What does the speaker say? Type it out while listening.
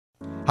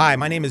Hi,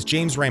 my name is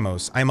James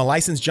Ramos. I am a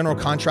licensed general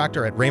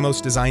contractor at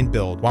Ramos Design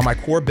Build. While my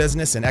core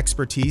business and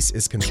expertise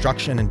is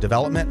construction and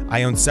development,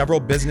 I own several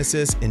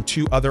businesses in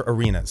 2 other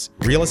arenas: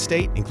 real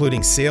estate,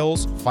 including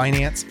sales,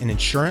 finance, and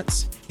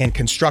insurance, and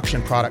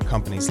construction product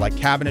companies like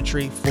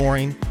cabinetry,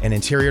 flooring, and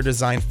interior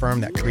design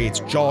firm that creates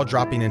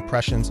jaw-dropping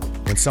impressions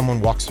when someone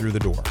walks through the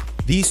door.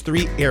 These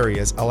 3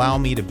 areas allow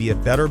me to be a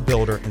better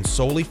builder and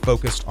solely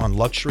focused on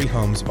luxury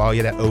homes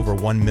valued at over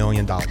 $1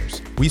 million.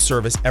 We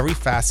service every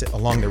facet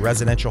along the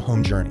residential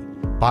home journey: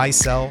 buy,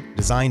 sell,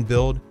 design,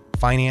 build,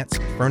 finance,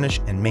 furnish,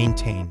 and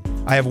maintain.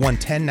 I have won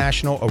 10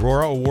 National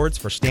Aurora Awards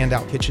for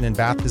standout kitchen and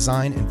bath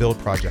design and build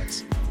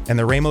projects. And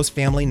the Ramos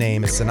family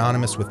name is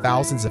synonymous with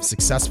thousands of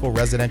successful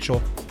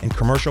residential and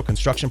commercial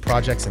construction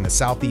projects in the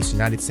Southeast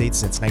United States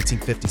since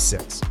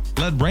 1956.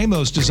 Let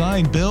Ramos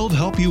Design Build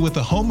help you with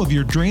the home of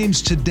your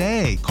dreams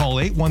today. Call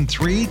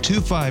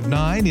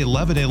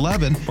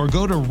 813-259-1111 or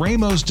go to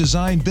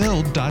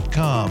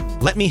ramosdesignbuild.com.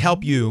 Let me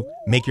help you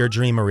make your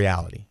dream a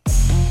reality.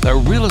 The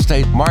real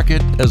estate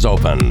market is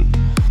open.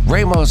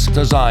 Ramos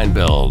Design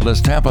Build is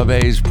Tampa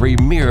Bay's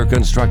premier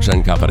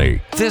construction company.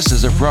 This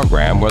is a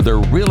program where the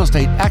real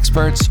estate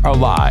experts are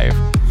live.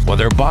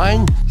 Whether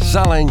buying,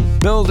 selling,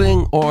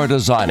 building, or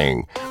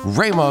designing,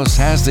 Ramos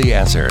has the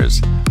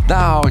answers.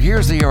 Now,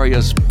 here's the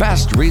area's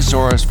best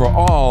resource for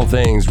all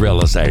things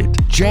real estate,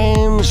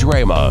 James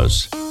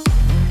Ramos.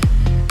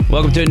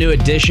 Welcome to a new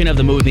edition of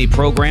the Move With Me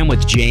program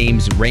with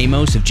James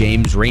Ramos of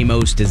James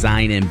Ramos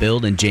Design and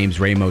Build and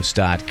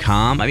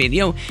jamesramos.com. I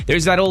mean,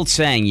 there's that old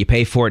saying, you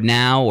pay for it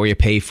now or you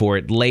pay for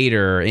it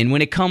later. And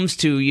when it comes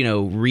to,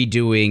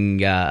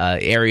 redoing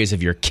areas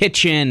of your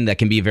kitchen, that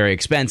can be a very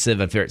expensive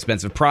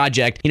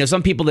project.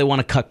 Some people, they want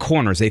to cut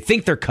corners. They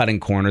think they're cutting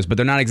corners, but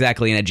they're not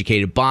exactly an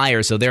educated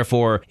buyer. So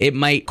therefore, it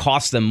might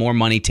cost them more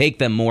money, take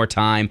them more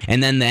time.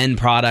 And then the end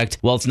product,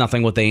 well, it's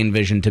nothing what they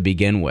envisioned to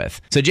begin with.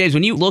 So James,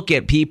 when you look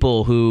at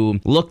people who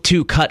look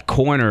to cut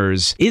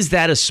corners, is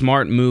that a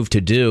smart move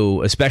to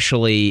do,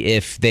 especially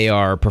if they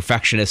are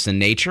perfectionists in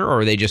nature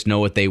or they just know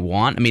what they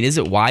want? I mean, is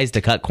it wise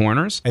to cut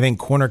corners? I think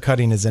corner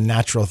cutting is a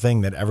natural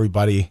thing that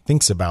everybody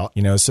thinks about,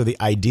 so the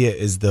idea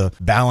is the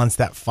balance,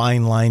 that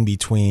fine line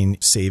between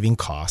saving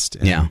cost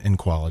and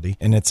quality,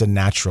 and it's a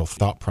natural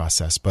thought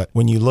process. But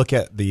when you look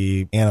at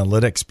the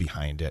analytics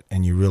behind it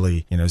and you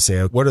really,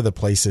 say, what are the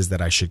places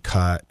that I should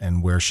cut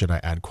and where should I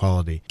add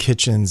quality?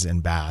 Kitchens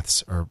and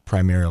baths are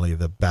primarily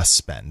the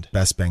best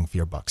bang for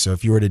your buck. So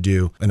if you were to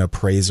do an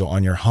appraisal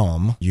on your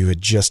home, you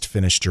had just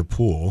finished your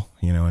pool,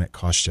 and it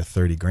cost you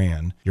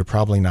 $30,000, you're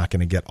probably not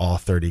going to get all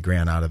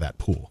 $30,000 out of that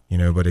pool,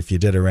 but if you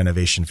did a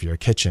renovation for your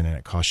kitchen and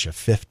it cost you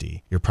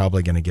 $50,000, you're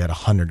probably going to get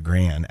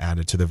 $100,000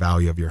 added to the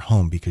value of your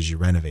home because you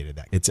renovated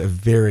that. It's a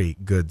very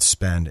good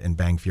spend and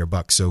bang for your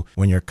buck. So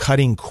when you're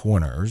cutting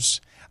corners,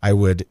 I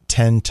would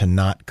tend to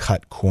not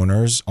cut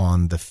corners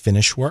on the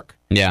finish work.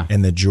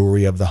 And the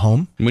jewelry of the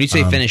home. When you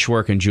say finish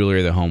work and jewelry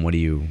of the home, what are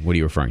you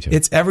referring to?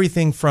 It's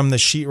everything from the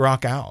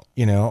sheetrock out.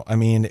 I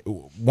mean,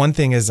 one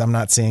thing is, I'm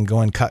not saying go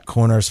and cut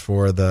corners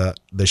for the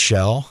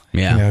shell.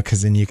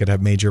 Because then you could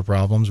have major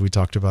problems. We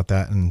talked about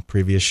that in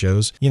previous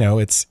shows.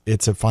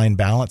 It's a fine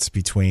balance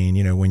between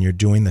when you're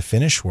doing the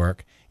finish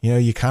work.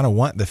 You kind of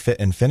want the fit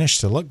and finish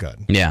to look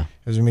good.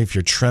 Because if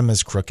your trim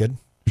is crooked,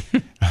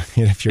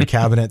 if your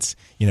cabinets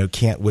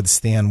can't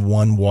withstand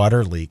one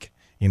water leak,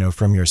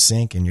 from your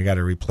sink, and you got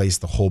to replace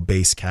the whole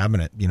base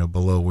cabinet,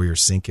 below where your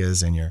sink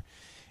is and your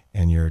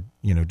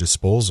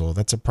disposal,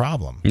 that's a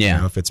problem.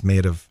 If it's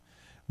made of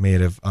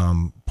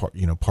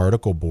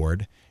particle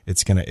board,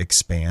 it's going to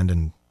expand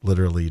and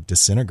literally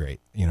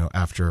disintegrate,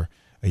 after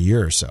a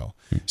year or so.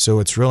 So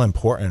it's real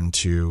important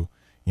to,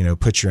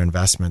 put your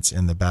investments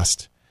in the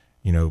best,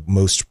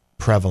 most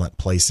prevalent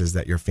places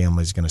that your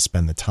family is going to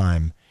spend the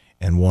time,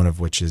 and one of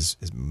which is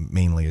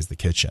mainly the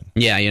kitchen.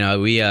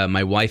 We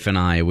my wife and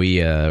I,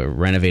 we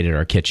renovated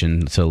our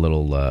kitchen to a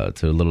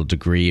little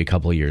degree a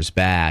couple of years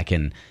back,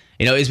 and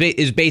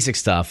it's basic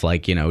stuff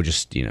like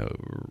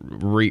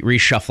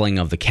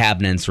reshuffling of the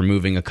cabinets,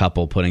 removing a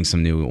couple, putting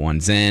some new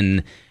ones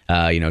in.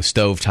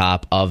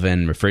 Stovetop,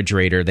 oven,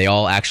 refrigerator, they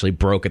all actually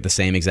broke at the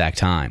same exact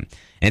time.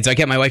 And so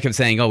my wife kept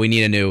saying, "Oh, we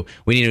need a new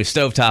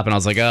stovetop," and I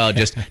was like, "Oh,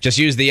 just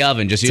use the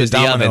oven, just use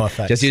the oven,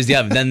 just use the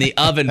oven." Then the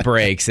oven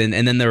breaks, and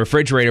then the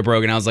refrigerator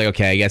broke, and I was like,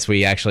 "Okay, I guess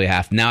we actually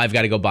have now. I've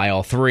got to go buy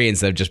all 3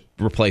 instead of just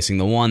replacing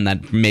the one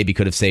that maybe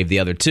could have saved the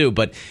other 2."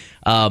 But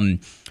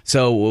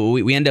so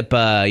we end up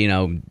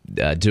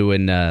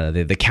doing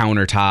the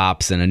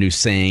countertops and a new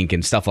sink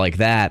and stuff like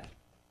that,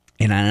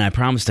 and I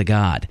promised to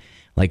God.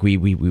 Like we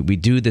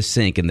do the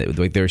sink, and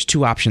there's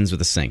 2 options with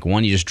the sink.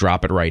 One, you just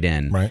drop it right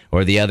in,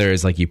 or the other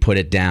is like you put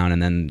it down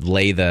and then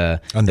lay the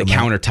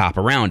countertop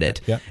around it.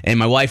 And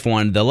my wife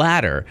wanted the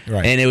latter,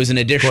 and it was an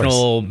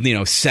additional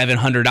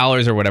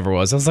 $700 or whatever it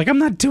was. I was like, I'm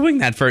not doing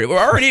that for. We're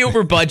already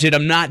over budget.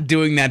 I'm not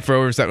doing that for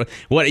over.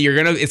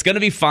 It's gonna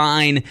be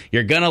fine.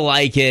 You're gonna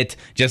like it.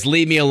 Just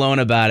leave me alone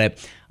about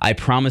it. I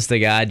promise to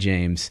God,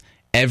 James.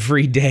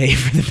 every day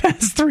for the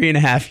past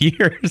 3.5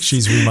 years.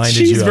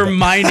 She's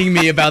reminding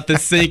me about the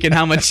sink and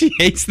how much she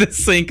hates the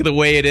sink the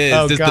way it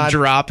is, the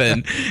drop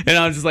in. And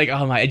I was just like,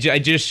 oh my, I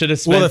just should have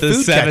spent the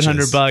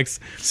 $700.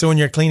 So when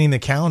you're cleaning the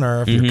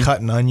counter, if you're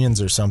cutting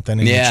onions or something,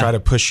 and you try to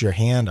push your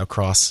hand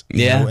across,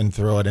 you know, and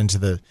throw it into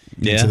the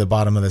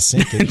bottom of the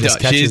sink, it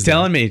just catches. She's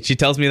telling me. She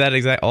tells me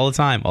that all the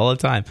time. I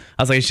was like,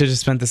 I should have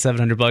spent the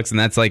 $700, and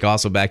that's like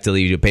also back to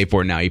you pay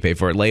for it now, you pay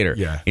for it later.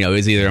 Yeah. You know, it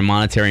was either a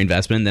monetary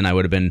investment, then I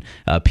would have been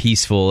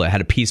peaceful. I had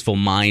a peaceful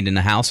mind in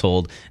the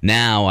household.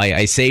 Now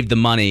I saved the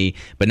money,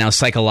 but now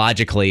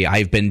psychologically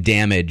I've been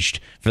damaged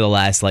for the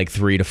last like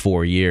 3 to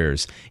 4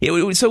 years.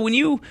 So when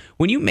you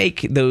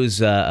make those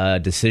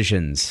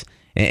decisions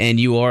and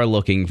you are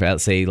looking for,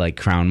 let's say, like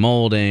crown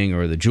molding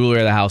or the jewelry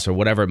of the house or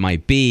whatever it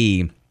might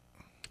be,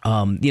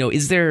 you know,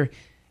 is there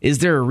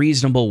a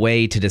reasonable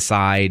way to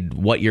decide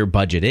what your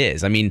budget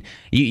is? I mean,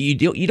 you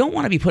don't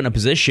want to be put in a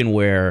position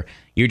where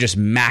you're just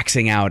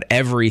maxing out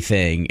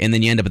everything, and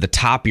then you end up at the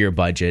top of your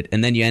budget,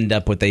 and then you end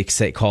up what they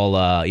call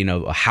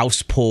a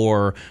house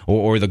poor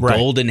or the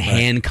golden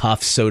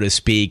handcuffs, so to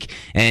speak.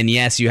 And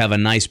yes, you have a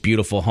nice,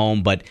 beautiful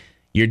home, but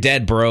you're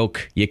dead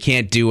broke. You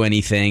can't do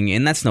anything,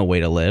 and that's no way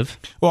to live.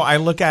 Well, I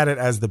look at it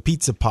as the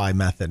pizza pie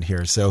method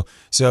here. So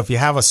if you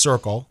have a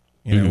circle,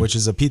 you know, which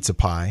is a pizza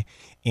pie,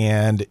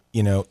 and,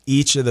 you know,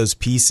 each of those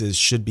pieces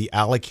should be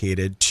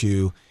allocated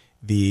to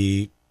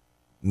the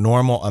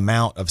normal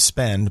amount of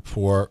spend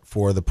for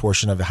the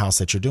portion of the house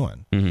that you're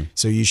doing. Mm-hmm.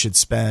 So you should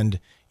spend,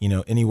 you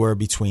know, anywhere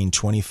between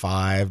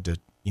 25 to,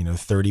 you know,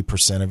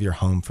 30% of your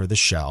home for the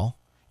shell,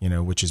 you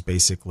know, which is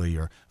basically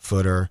your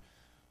footer,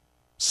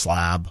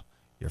 slab,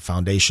 your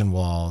foundation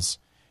walls,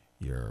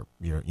 your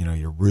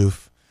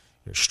roof,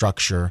 your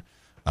structure.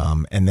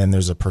 And then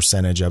there's a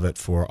percentage of it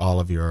for all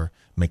of your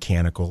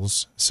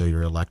mechanicals, so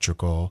your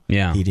electrical,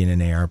 heating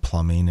and air,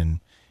 plumbing,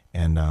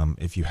 and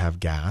if you have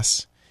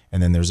gas.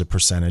 And then there's a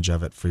percentage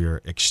of it for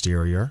your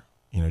exterior,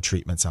 you know,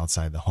 treatments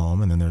outside the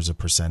home. And then there's a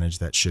percentage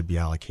that should be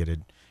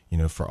allocated, you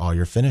know, for all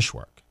your finish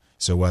work.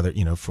 So whether,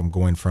 you know,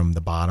 going from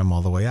the bottom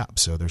all the way up.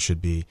 So there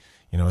should be,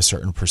 you know, a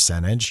certain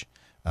percentage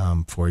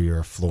for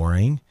your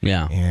flooring,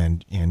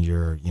 and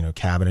your, you know,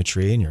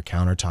 cabinetry and your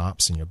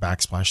countertops and your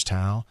backsplash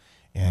tile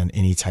and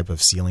any type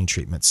of ceiling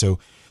treatment. So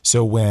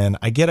when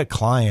I get a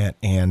client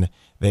and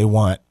they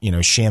want, you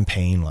know,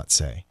 champagne, let's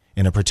say,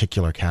 in a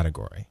particular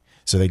category,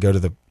 so they go to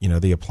the, you know,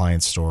 the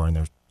appliance store, and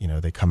they're, you know,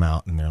 they come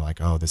out and they're like,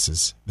 oh, this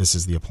is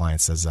the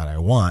appliances that I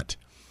want,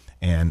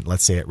 and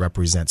let's say it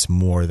represents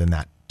more than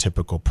that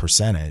typical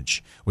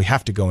percentage, we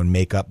have to go and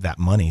make up that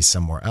money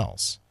somewhere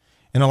else.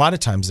 And a lot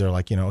of times they're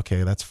like, you know,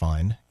 okay, that's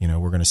fine. You know,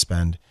 we're going to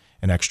spend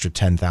an extra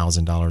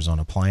 $10,000 on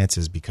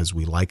appliances because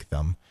we like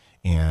them,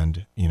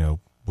 and, you know,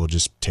 we'll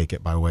just take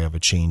it by way of a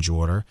change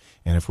order.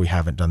 And if we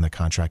haven't done the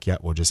contract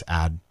yet, we'll just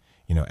add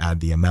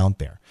the amount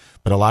there.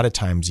 But a lot of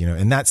times, you know,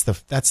 and that's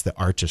the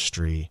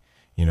artistry,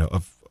 you know,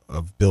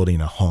 of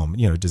building a home,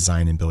 you know,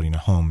 design and building a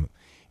home,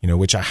 you know,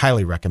 which I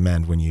highly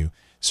recommend. When you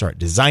start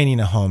designing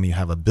a home, you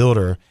have a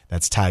builder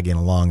that's tagging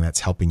along,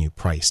 that's helping you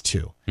price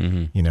too.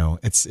 Mm-hmm. You know,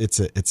 it's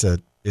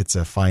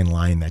a fine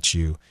line that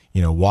you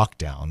walk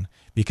down,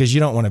 because you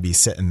don't want to be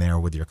sitting there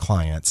with your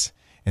clients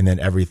and then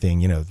everything,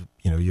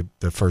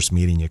 the first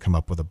meeting you come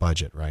up with a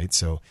budget, right?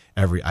 So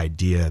every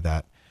idea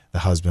that the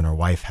husband or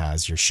wife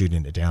has, you're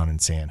shooting it down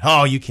and saying,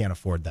 "Oh, you can't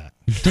afford that."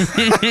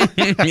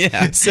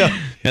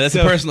 That's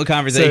a personal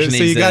conversation.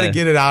 So you got to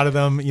get it out of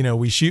them. You know,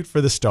 we shoot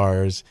for the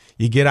stars.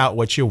 You get out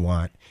what you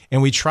want,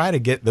 and we try to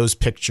get those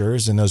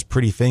pictures and those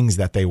pretty things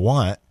that they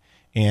want,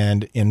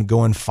 and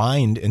go and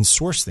find and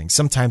source things.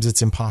 Sometimes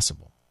it's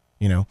impossible.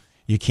 You know,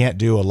 you can't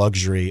do a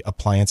luxury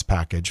appliance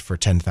package for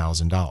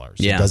 $10,000.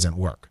 It doesn't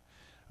work.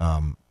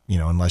 You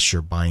know, unless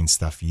you're buying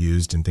stuff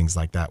used and things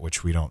like that,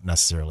 which we don't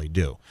necessarily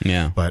do.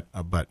 Yeah. But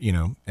you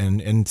know,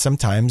 and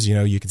sometimes, you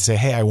know, you could say,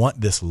 "Hey, I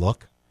want this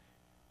look."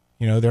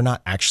 You know, they're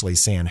not actually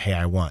saying, "Hey,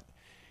 I want,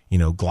 you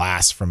know,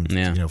 glass from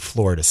you know,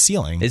 floor to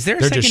ceiling." Is there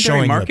a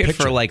secondary market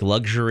for like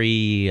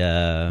luxury?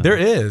 There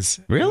is.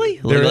 Really?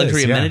 There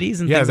luxury is,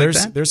 amenities and things like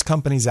that? There's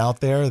companies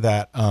out there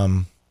that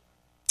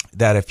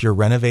that if you're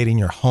renovating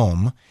your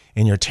home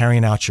and you're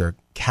tearing out your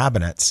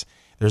cabinets,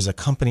 there's a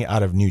company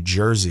out of New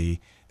Jersey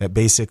that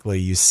basically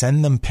you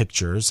send them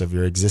pictures of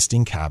your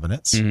existing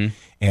cabinets,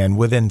 and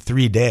within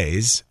 3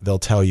 days they'll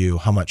tell you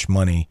how much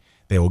money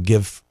they will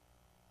give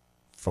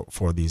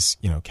for these,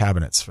 you know,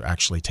 cabinets, for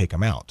actually take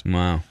them out.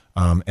 Wow.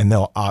 And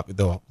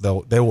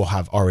they will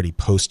have already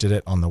posted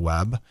it on the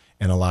web,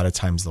 and a lot of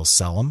times they'll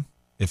sell them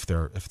if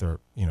they're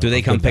you know. Do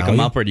they come pick them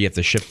up, or do you have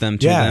to ship them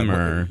to them,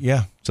 or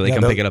so they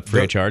come pick it up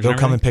free of charge? They'll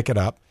come and pick it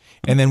up.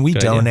 And then we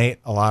donate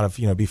a lot of,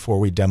 you know, before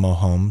we demo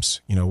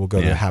homes, you know, we'll go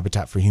to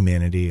Habitat for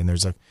Humanity, and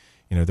there's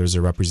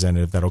a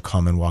representative that'll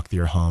come and walk through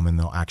your home, and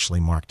they'll actually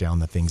mark down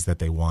the things that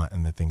they want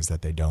and the things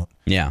that they don't.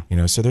 Yeah. You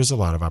know, so there's a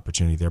lot of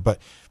opportunity there. But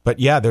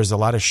yeah, there's a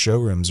lot of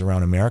showrooms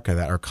around America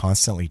that are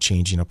constantly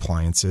changing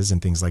appliances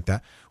and things like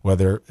that,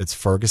 whether it's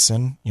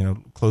Ferguson, you know,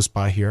 close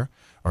by here,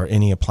 or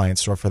any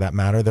appliance store for that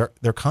matter,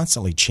 they're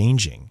constantly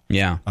changing.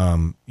 Yeah.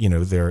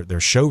 Their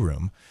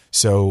showroom.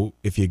 So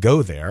if you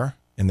go there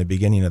in the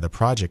beginning of the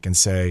project and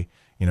say,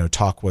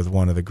 talk with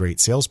one of the great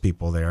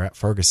salespeople there at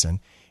Ferguson,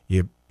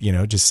 you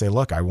just say,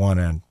 look, I want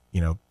to,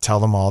 tell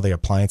them all the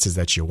appliances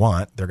that you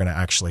want. They're going to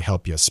actually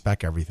help you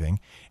spec everything.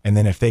 And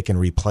then if they can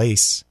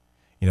replace,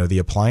 the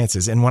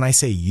appliances. And when I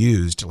say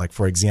used, like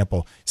for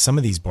example, some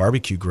of these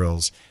barbecue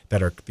grills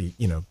that are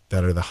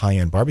the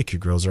high-end barbecue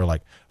grills are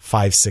like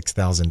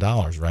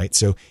 $5,000-$6,000, right?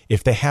 So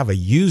if they have a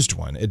used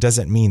one, it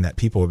doesn't mean that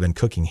people have been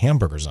cooking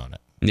hamburgers on it.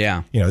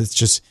 Yeah. It's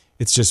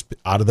just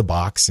out of the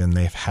box, and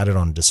they've had it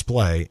on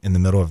display in the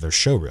middle of their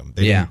showroom.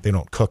 They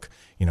don't cook,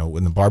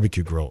 in the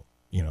barbecue grill,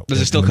 Does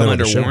it still come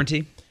under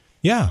warranty?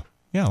 Yeah.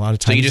 Yeah, a lot of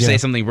times. So you just say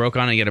something broke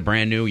on and get a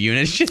brand new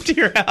unit shipped to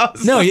your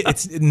house? No,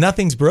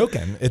 nothing's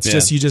broken. It's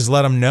just you just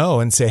let them know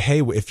and say, hey,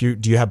 do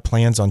you have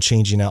plans on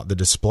changing out the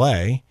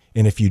display?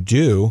 And if you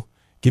do,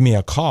 give me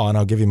a call and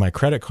I'll give you my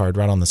credit card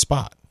right on the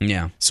spot.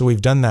 Yeah. So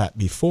we've done that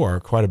before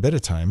quite a bit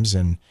of times.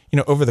 And,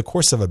 over the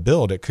course of a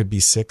build, it could be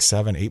 6,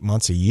 7, 8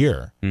 months, a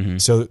year. Mm-hmm.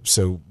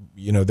 So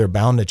they're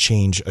bound to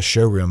change a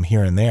showroom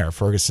here and there.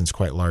 Ferguson's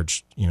quite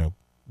large,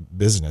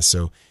 business.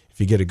 So if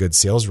you get a good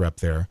sales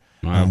rep there,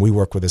 wow. We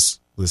work with this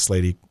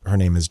lady, her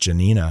name is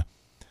Janina,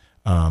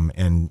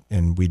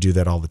 and we do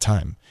that all the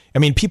time. I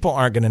mean, people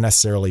aren't going to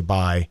necessarily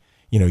buy,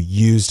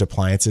 used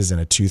appliances in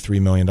a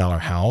 $2-3 million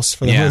house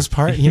for the most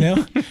part,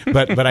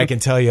 but I can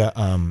tell you,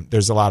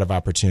 there's a lot of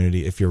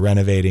opportunity if you're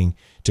renovating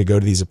to go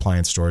to these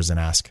appliance stores and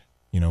ask,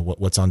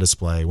 what's on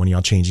display, when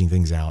y'all changing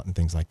things out and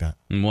things like that.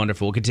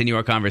 Wonderful. We'll continue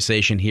our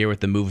conversation here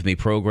with the Move With Me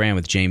program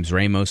with James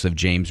Ramos of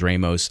James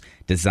Ramos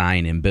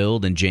Design and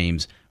Build and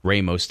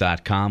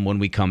JamesRamos.com. When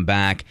we come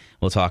back,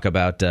 we'll talk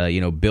about,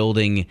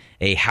 building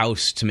a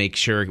house to make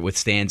sure it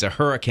withstands a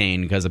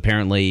hurricane, because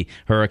apparently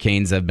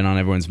hurricanes have been on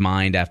everyone's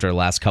mind after the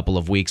last couple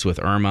of weeks with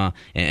Irma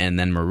and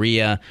then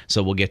Maria.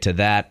 So we'll get to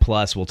that.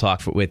 Plus, we'll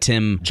talk with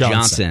Tim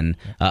Johnson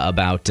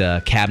about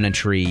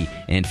cabinetry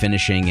and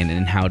finishing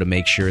and how to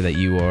make sure that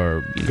you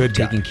are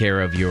taking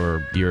care of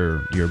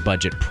your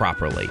budget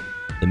properly.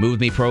 The Move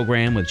With Me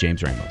program with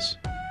James Ramos.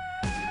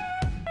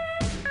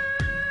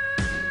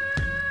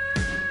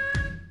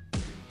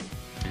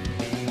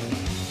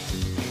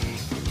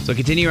 So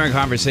continuing our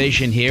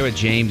conversation here with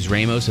James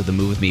Ramos of the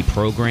Move With Me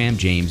program,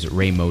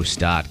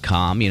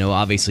 JamesRamos.com.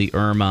 Obviously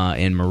Irma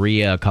and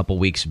Maria a couple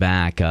weeks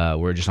back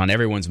were just on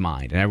everyone's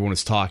mind, and everyone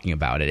was talking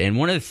about it. And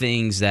one of the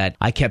things that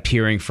I kept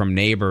hearing from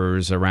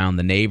neighbors around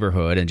the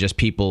neighborhood and just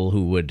people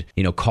who would,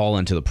 call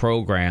into the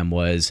program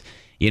was,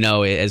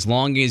 as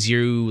long as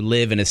you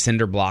live in a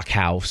cinder block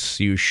house,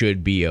 you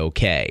should be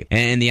okay.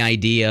 And the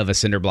idea of a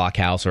cinder block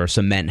house or a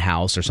cement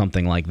house or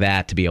something like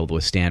that to be able to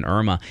withstand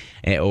Irma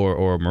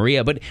or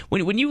Maria. But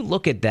when you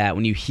look at that,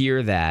 when you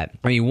hear that,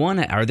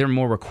 are there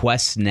more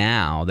requests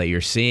now that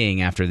you're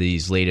seeing after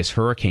these latest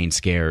hurricane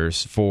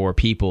scares for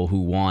people who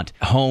want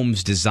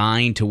homes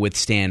designed to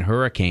withstand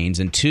hurricanes?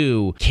 And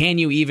two, can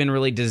you even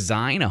really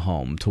design a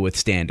home to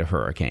withstand a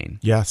hurricane?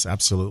 Yes,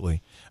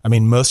 absolutely. I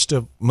mean, most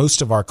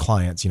of our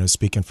clients,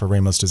 speaking for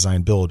Ramos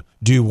Design Build,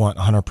 do want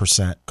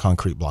 100%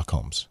 concrete block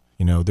homes.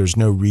 There's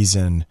no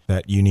reason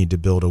that you need to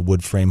build a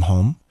wood frame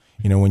home.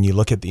 When you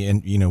look at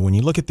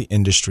the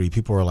industry,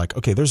 people are like,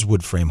 okay, there's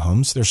wood frame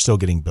homes. They're still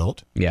getting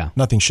built. Yeah.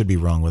 Nothing should be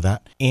wrong with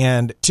that.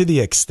 And to the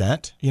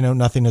extent,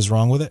 nothing is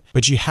wrong with it.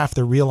 But you have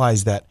to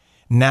realize that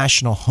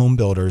national home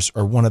builders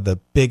are one of the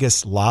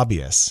biggest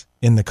lobbyists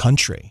in the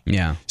country.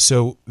 Yeah.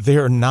 So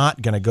they're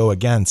not going to go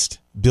against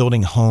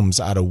building homes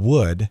out of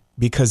wood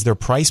because their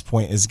price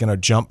point is going to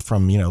jump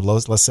from,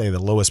 let's say the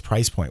lowest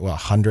price point,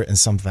 $100 and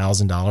some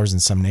 $1,000 in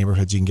some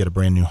neighborhoods, you can get a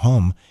brand new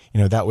home,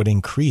 that would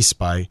increase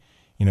by,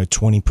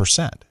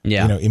 20%,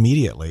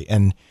 immediately.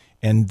 And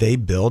they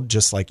build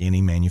just like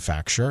any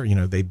manufacturer,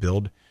 they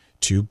build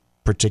to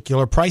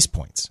particular price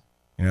points.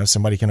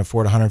 Somebody can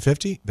afford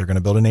 150, they're going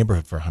to build a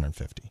neighborhood for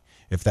 150.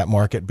 If that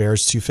market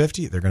bears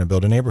 250, they're going to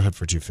build a neighborhood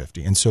for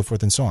 250, and so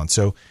forth and so on.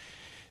 So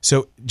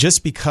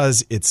just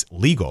because it's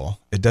legal,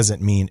 it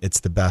doesn't mean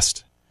it's the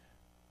best,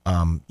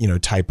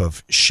 type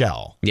of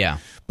shell. Yeah.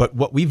 But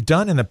what we've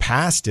done in the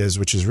past is,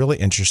 which is really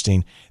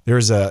interesting,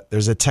 there's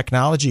a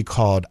technology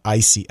called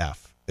ICF.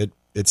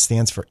 It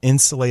stands for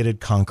insulated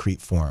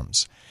concrete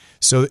forms.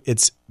 So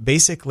it's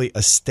basically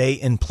a stay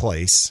in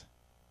place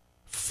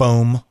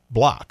foam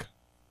block.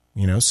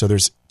 So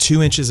there's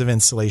 2 inches of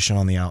insulation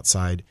on the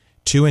outside,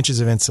 2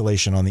 inches of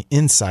insulation on the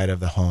inside of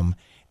the home,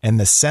 and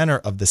the center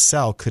of the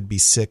cell could be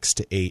 6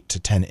 to 8 to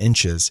 10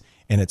 inches,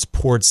 and it's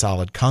poured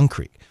solid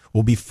concrete.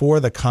 Well, before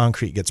the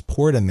concrete gets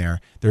poured in there,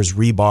 there's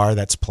rebar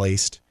that's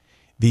placed.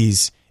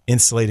 These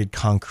insulated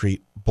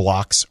concrete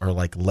blocks are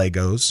like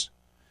Legos.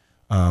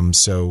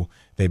 So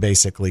they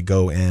basically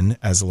go in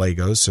as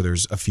Legos. So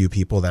there's a few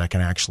people that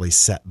can actually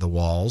set the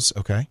walls,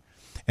 okay?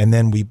 And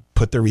then we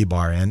put the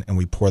rebar in and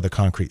we pour the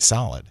concrete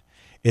solid.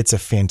 It's a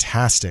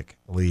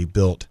fantastically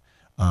built,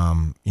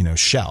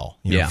 shell,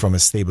 from a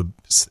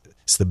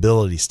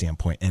stability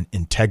standpoint and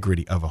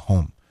integrity of a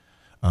home.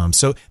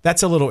 So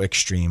that's a little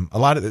extreme. A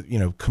lot of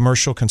the,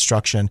 commercial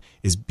construction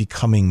is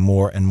becoming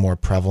more and more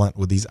prevalent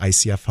with these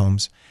ICF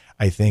homes.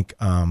 I think,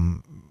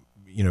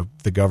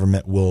 the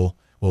government will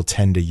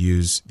tend to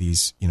use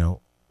these,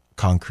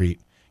 concrete,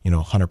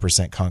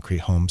 100% concrete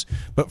homes.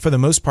 But for the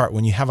most part,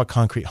 when you have a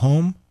concrete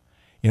home,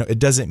 it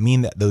doesn't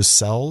mean that those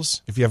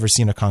cells, if you ever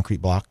seen a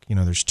concrete block,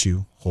 there's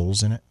 2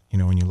 holes in it,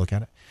 when you look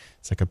at it.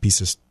 It's like a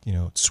piece of,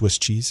 Swiss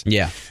cheese.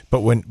 Yeah.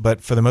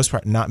 But for the most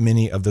part, not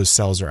many of those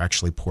cells are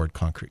actually poured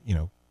concrete,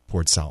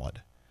 poured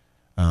solid.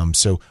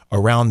 So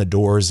around the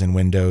doors and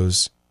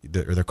windows,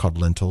 they're called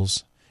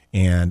lintels,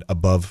 and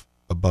above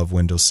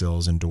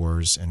windowsills and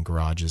doors and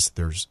garages,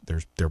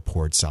 they're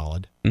poured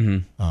solid.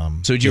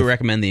 Mm-hmm. So would you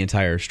recommend the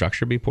entire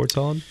structure be poured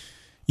solid?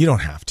 You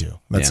don't have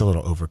to. That's a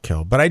little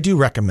overkill. But I do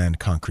recommend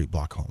concrete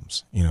block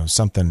homes.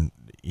 Something,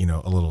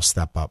 a little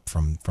step up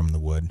from the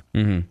wood.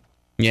 Mm-hmm.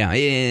 Yeah,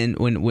 and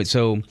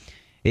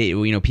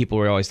people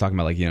were always talking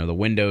about the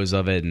windows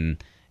of it,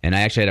 and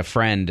I actually had a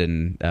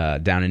friend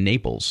down in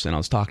Naples, and I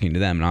was talking to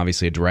them, and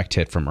obviously a direct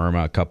hit from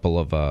Irma a couple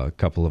of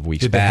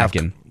weeks back.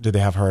 Did they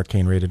have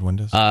hurricane rated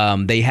windows?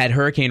 They had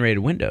hurricane rated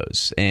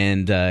windows,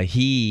 and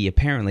he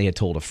apparently had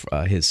told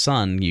his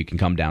son, "You can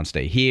come down,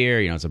 stay here.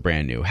 It's a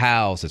brand new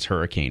house, it's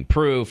hurricane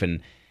proof,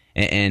 and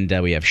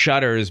we have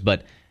shutters,"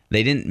 but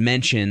they didn't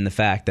mention the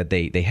fact that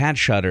they had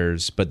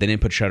shutters, but they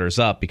didn't put shutters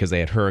up because they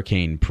had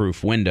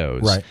hurricane-proof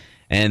windows. Right.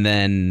 And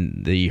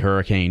then the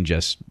hurricane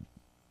just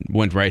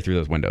went right through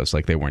those windows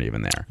like they weren't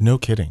even there. No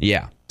kidding.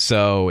 Yeah.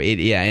 So,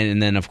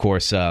 and then, of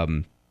course,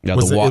 the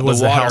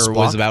water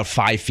was about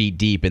 5 feet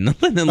deep in the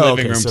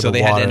living room, so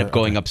they had to end up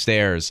going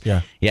upstairs.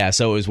 Yeah. Yeah,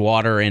 so it was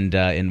water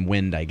and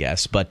wind, I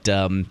guess. But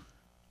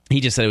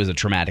he just said it was a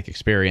traumatic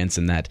experience,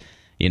 and that,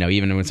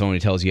 even when someone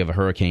tells you have a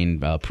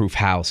hurricane-proof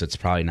house, it's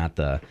probably not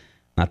the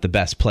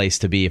best place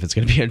to be if it's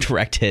going to be a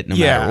direct hit no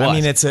matter what. I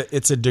mean, it's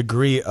a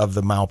degree of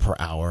the mile per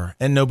hour,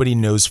 and nobody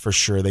knows for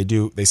sure.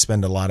 They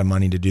spend a lot of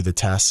money to do the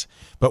tests.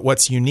 But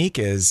what's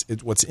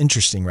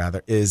interesting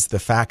is the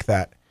fact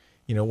that,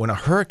 when a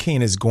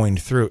hurricane is going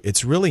through,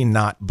 it's really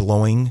not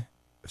blowing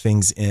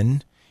things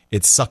in,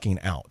 it's sucking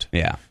out.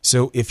 Yeah.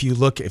 So if you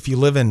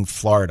live in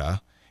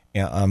Florida,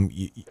 and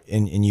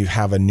you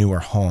have a newer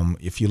home,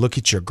 if you look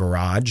at your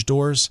garage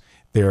doors,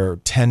 there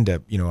tend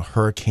to, a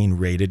hurricane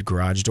rated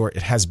garage door,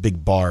 it has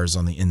big bars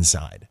on the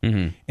inside.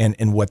 Mm-hmm.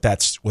 And what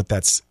that's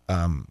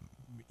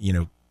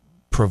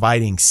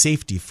providing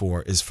safety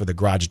for is for the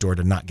garage door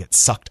to not get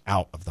sucked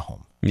out of the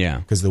home. Yeah.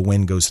 Because the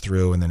wind goes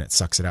through and then it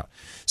sucks it out.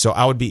 So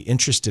I would be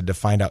interested to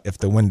find out if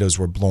the windows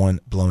were blown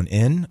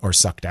in or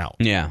sucked out.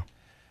 Yeah.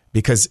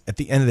 Because at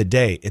the end of the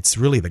day, it's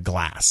really the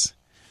glass.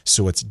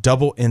 So it's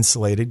double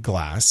insulated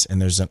glass,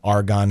 and there's an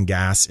argon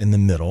gas in the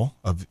middle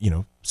of,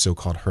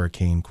 so-called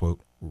hurricane,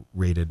 quote,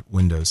 rated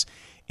windows.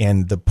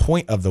 And the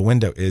point of the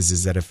window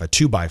is that if a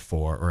 2x4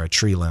 or a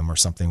tree limb or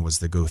something was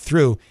to go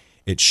through,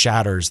 it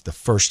shatters the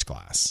first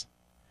glass.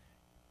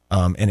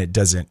 And it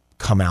doesn't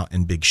come out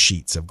in big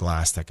sheets of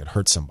glass that could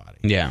hurt somebody.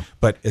 Yeah.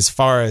 But as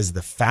far as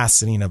the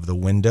fastening of the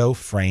window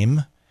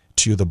frame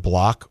to the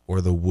block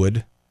or the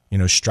wood,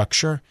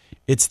 structure,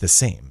 it's the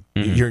same.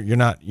 Mm-hmm.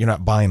 You're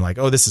not buying like,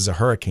 oh, this is a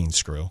hurricane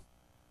screw,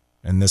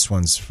 and this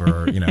one's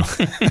for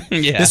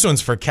this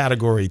one's for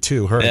category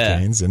 2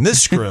 hurricanes, and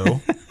this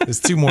screw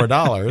is $2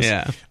 more.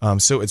 Yeah.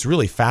 So it's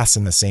really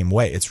fastened the same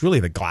way. It's really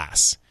the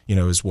glass,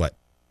 is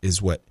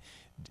what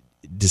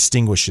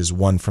distinguishes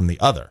one from the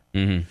other.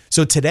 Mm-hmm.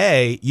 So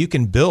today you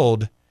can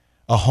build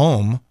a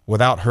home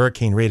without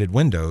hurricane rated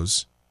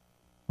windows,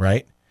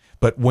 right?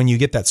 But when you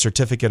get that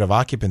certificate of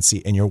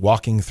occupancy and you're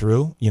walking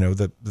through,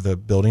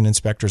 the building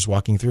inspector's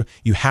walking through,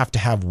 you have to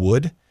have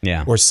wood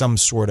or some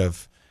sort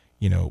of,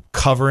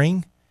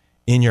 covering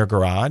in your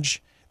garage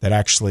that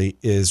actually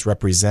is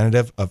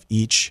representative of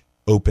each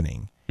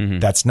opening. Mm-hmm.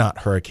 That's not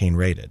hurricane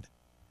rated.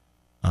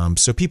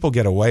 So people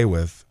get away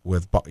with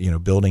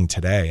building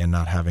today and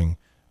not having,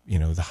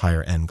 the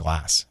higher end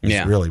glass.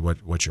 It's really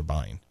what you're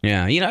buying.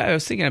 Yeah. I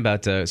was thinking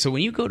about, so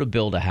when you go to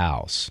build a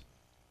house,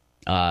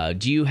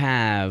 do you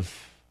have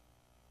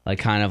like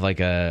kind of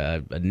like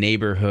a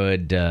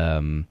neighborhood,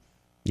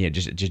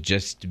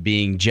 just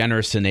being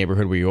generous to the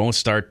neighborhood where you won't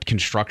start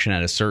construction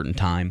at a certain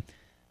time?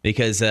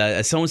 Because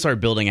someone started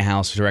building a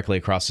house directly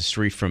across the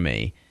street from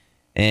me,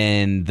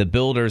 and the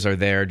builders are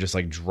there just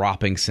like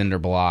dropping cinder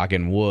block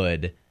and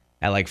wood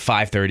at like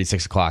 5:30,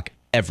 6 o'clock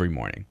every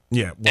morning.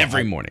 Yeah, well,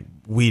 every morning.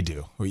 We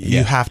do.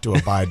 You have to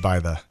abide by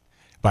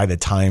the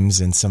times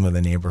in some of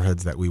the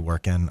neighborhoods that we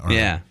work in,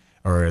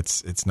 or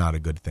it's not a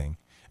good thing.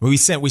 We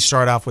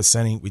start off with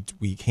sending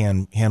we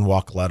hand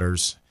walk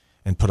letters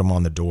and put them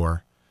on the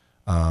door,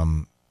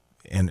 and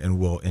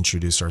we'll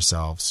introduce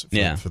ourselves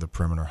for the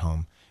perimeter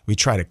home. We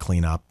try to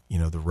clean up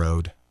the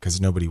road because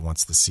nobody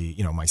wants to see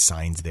my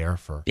signs there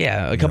for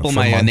a couple of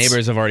my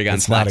neighbors have already gotten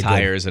flat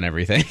tires and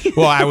everything.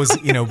 Well, I was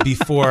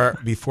before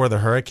the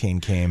hurricane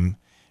came,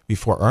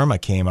 before Irma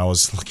came, I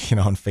was looking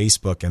on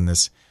Facebook, and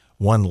this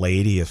one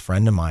lady, a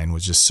friend of mine,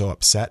 was just so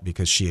upset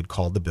because she had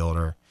called the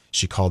builder.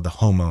 She called the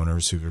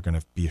homeowners who were going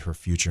to be her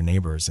future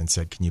neighbors and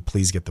said, "Can you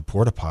please get the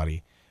porta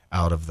potty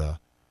out of the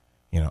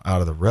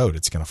out of the road,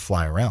 it's going to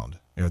fly around.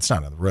 It's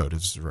not on the road.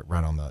 It's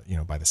right on the,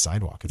 by the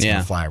sidewalk. It's going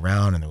to fly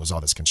around, and there was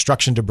all this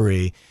construction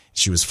debris.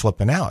 She was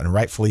flipping out, and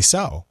rightfully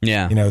so.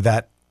 Yeah.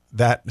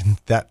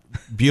 That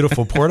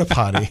beautiful porta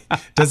potty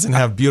doesn't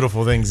have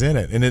beautiful things in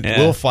it, and it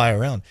will fly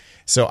around.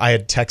 So I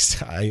had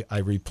I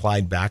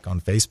replied back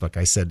on Facebook.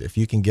 I said, if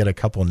you can get a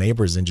couple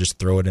neighbors and just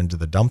throw it into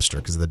the dumpster,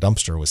 because the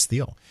dumpster was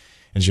steel.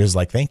 And she was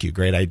like, "Thank you,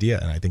 great idea."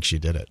 And I think she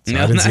did it. So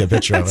I didn't see a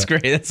picture of it. That's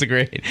great. That's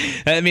great.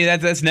 I mean,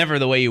 that's never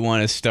the way you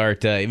want to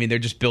start. They're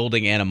just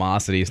building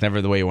animosity. It's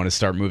never the way you want to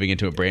start moving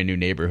into a brand new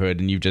neighborhood,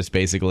 and you've just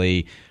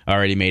basically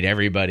already made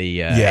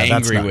everybody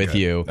angry with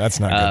you. That's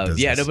not good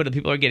business. Yeah, no, but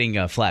people are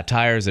getting flat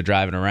tires. They're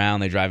driving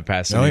around. They drive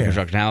past a new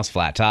construction house,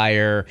 flat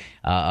tire.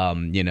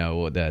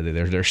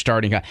 They're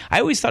starting. I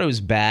always thought it was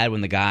bad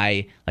when the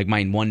guy, like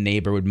my one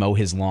neighbor, would mow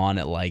his lawn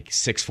at like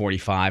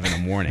 6:45 in the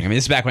morning. I mean,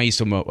 this is back when I used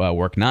to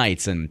work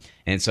nights, and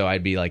so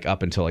I'd be like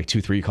up until like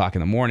 2-3 o'clock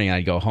in the morning. And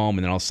I'd go home,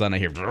 and then all of a sudden I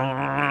hear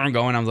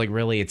going. I was like,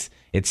 really? It's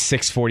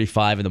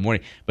 6:45 in the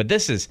morning. But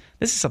this is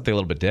something a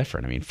little bit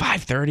different. I mean,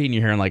 5:30, and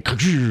you're hearing like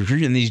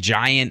and these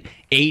giant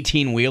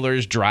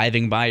 18-wheelers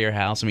driving by your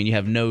house. I mean, you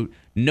have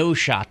no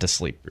shot to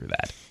sleep through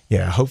that.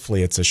 Yeah,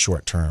 hopefully it's a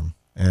short term,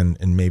 and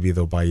maybe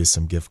they'll buy you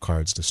some gift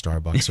cards to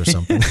Starbucks or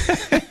something.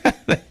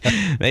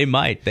 They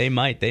might.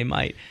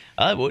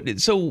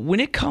 So when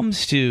it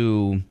comes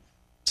to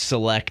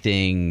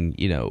selecting,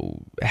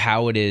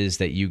 how it is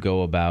that you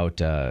go about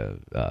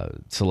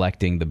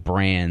selecting the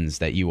brands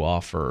that you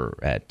offer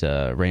at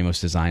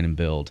Ramos Design and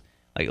Build,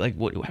 like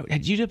what do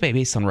you do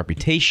based on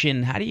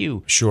reputation? How do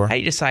you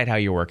decide how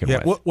you're working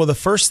with? Well, the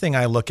first thing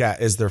I look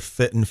at is their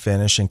fit and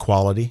finish and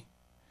quality.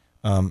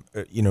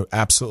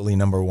 Absolutely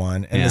number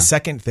one. And the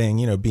second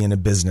thing, being a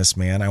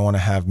businessman, I want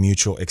to have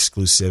mutual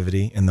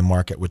exclusivity in the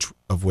market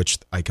of which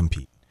I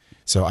compete.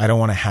 So I don't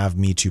want to have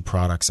Me Too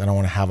products. I don't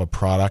want to have a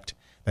product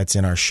that's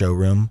in our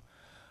showroom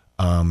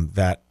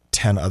that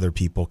 10 other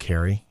people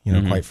carry,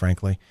 quite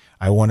frankly.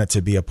 I want it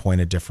to be a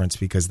point of difference,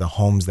 because the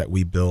homes that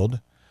we build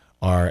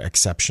are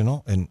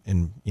exceptional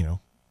in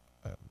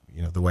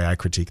the way I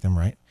critique them,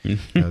 right?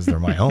 Because they're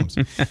my homes.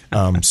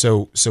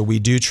 So we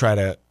do try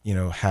to,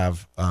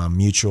 have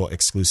mutual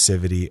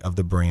exclusivity of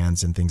the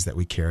brands and things that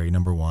we carry,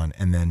 number one.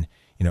 And then,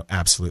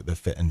 absolute the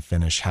fit and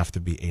finish have to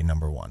be a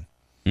number one.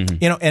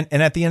 Mm-hmm.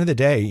 And at the end of the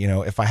day,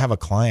 if I have a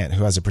client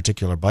who has a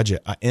particular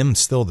budget, I am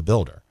still the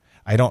builder.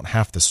 I don't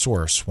have to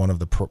source one of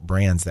the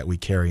brands that we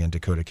carry in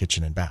Dakota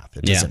Kitchen and Bath.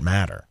 It doesn't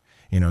matter.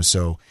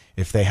 So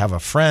if they have a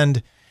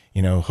friend,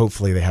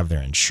 hopefully they have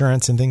their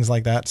insurance and things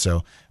like that.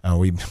 So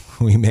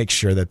we make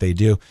sure that they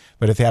do.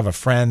 But if they have a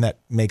friend that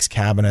makes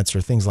cabinets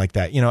or things like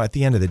that, at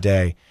the end of the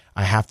day,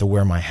 I have to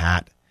wear my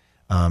hat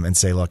and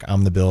say, look,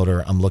 I'm the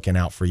builder. I'm looking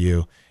out for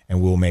you.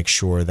 And we'll make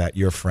sure that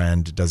your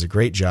friend does a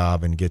great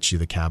job and gets you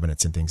the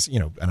cabinets and things,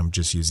 and I'm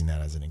just using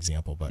that as an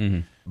example.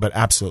 But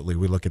absolutely,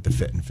 we look at the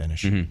fit and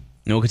finish. Mm-hmm. And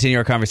we'll continue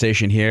our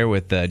conversation here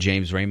with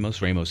James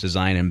Ramos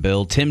Design and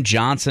Build. Tim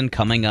Johnson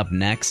coming up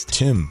next.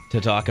 Tim. To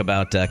talk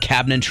about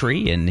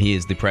cabinetry, and he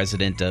is the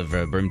president of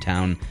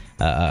Brimtown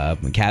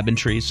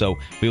Cabinetry. So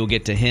we will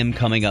get to him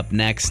coming up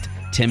next.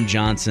 Tim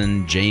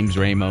Johnson, James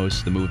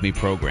Ramos, the Move Me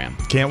program.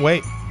 Can't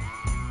wait.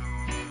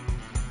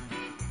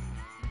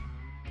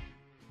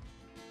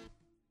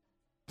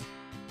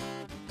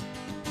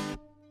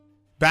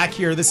 Back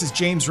here, this is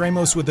James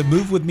Ramos with the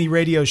Move With Me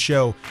radio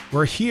show.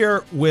 We're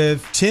here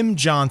with Tim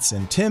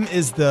Johnson. Tim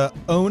is the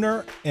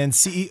owner and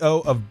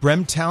CEO of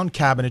Brimtown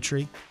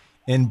Cabinetry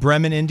in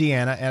Bremen,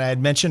 Indiana. And I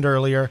had mentioned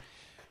earlier,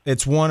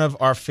 it's one of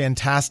our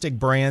fantastic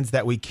brands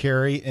that we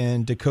carry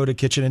in Dakota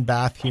Kitchen and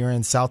Bath here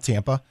in South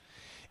Tampa.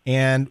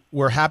 And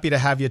we're happy to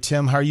have you,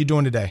 Tim. How are you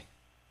doing today?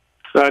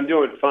 I'm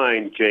doing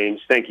fine, James.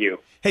 Thank you.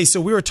 Hey,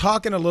 so we were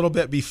talking a little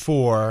bit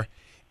before,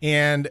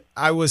 and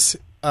I was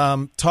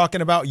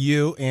talking about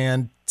you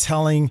and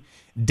telling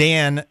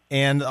Dan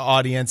and the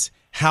audience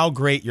how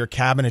great your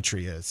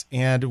cabinetry is.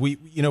 And we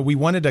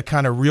wanted to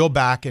kind of reel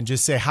back and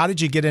just say, how did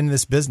you get into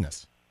this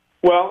business?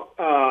 Well,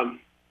 I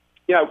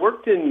actually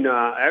worked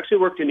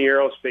in the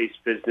aerospace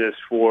business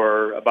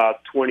for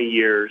about 20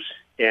 years.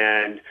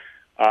 And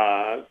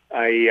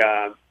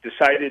I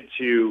decided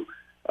to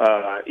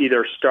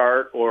either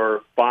start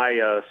or buy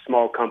a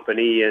small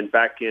company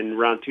back in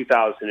around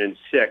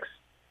 2006.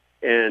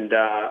 And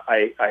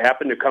I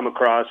happened to come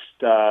across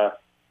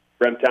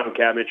Brimtown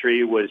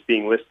Cabinetry was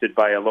being listed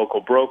by a local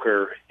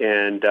broker,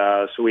 and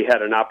so we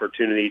had an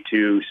opportunity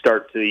to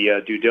start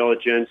the due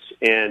diligence.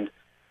 And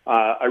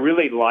I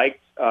really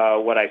liked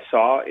what I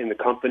saw in the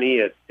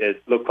company.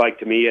 It looked like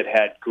to me it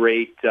had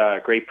great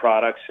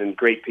products and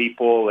great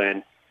people,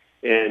 and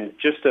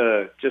just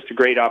a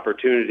great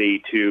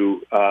opportunity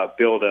to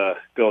build a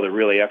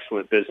really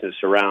excellent business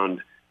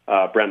around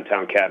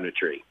Brimtown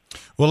Cabinetry.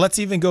 Well, let's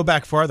even go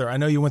back farther. I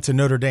know you went to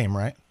Notre Dame,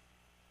 right?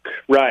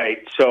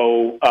 Right.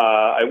 So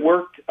I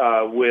worked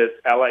with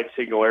Allied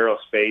Signal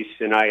Aerospace,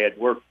 and I had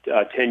worked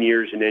 10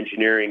 years in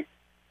engineering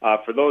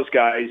for those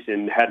guys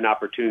and had an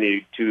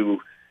opportunity to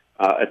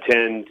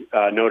attend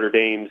Notre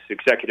Dame's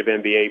executive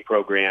MBA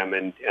program,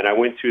 and I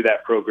went through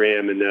that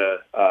program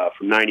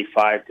from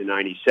 95 to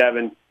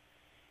 97,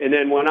 and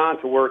then went on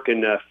to work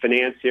in the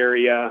finance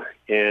area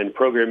and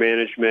program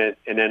management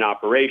and then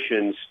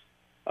operations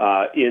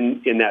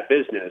in that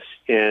business.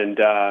 And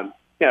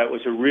it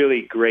was a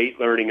really great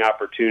learning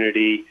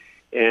opportunity,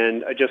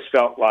 and I just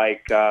felt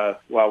like,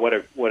 what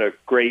a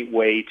great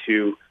way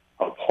to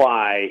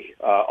apply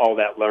all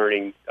that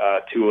learning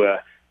to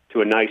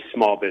a nice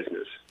small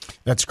business.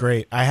 That's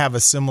great. I have a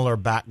similar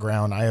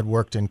background. I had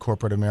worked in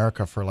corporate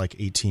America for like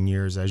 18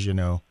 years, as you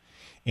know.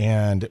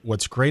 And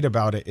what's great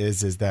about it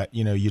is that,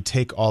 you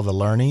take all the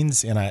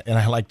learnings, and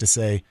I like to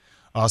say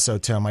also,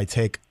 Tim, I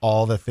take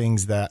all the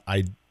things that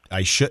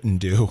I shouldn't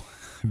do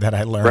that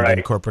I learned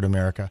in corporate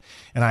America,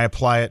 and I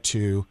apply it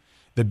to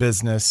the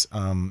business,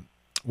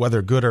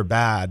 whether good or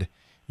bad.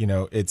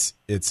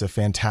 It's a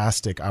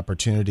fantastic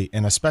opportunity,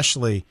 and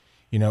especially,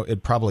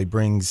 it probably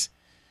brings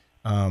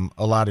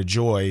a lot of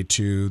joy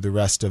to the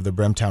rest of the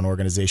Brimtown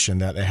organization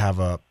that they have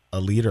a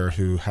leader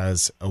who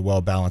has a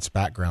well-balanced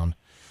background.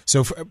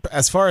 So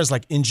as far as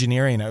like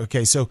engineering,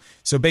 okay, so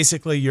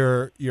basically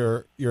you're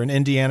an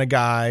Indiana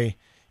guy.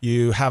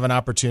 You have an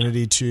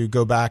opportunity to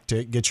go back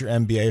to get your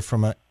MBA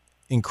from an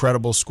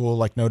incredible school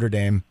like Notre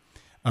Dame.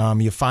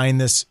 You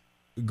find this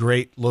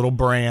great little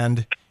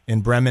brand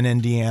in Bremen,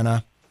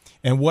 Indiana.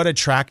 And what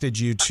attracted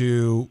you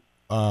to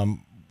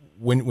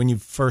when you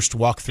first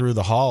walked through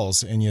the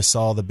halls and you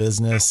saw the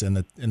business and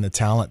the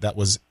talent that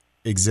was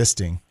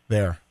existing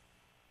there?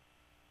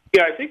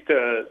 Yeah, I think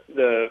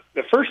the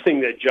first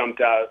thing that jumped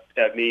out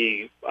at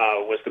me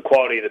was the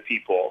quality of the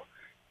people.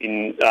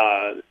 In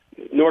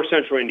North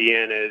Central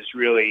Indiana is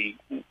really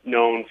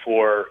known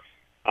for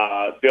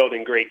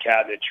building great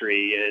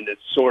cabinetry, and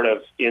it's sort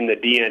of in the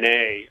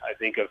DNA, I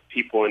think, of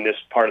people in this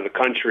part of the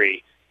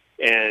country.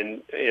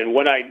 And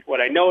what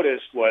I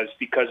noticed was,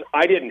 because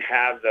I didn't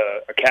have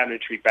a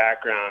cabinetry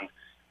background,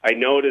 I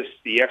noticed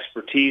the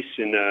expertise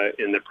in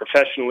the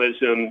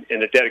professionalism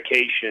and the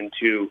dedication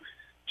to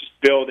just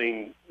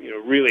building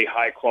really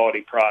high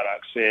quality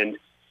products. And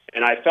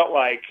I felt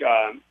like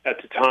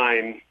at the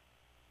time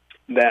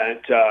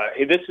that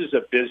hey, this is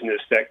a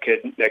business that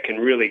can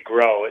really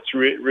grow. It's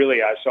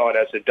really, I saw it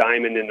as a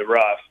diamond in the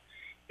rough.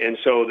 And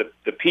so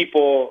the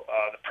people,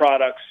 the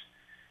products,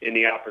 and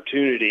the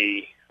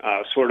opportunity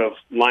sort of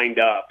lined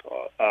up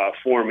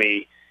for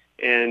me,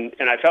 and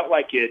I felt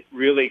like it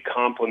really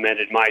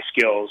complemented my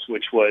skills,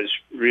 which was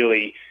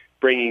really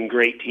bringing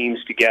great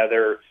teams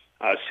together,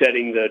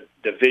 setting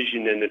the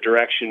vision and the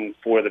direction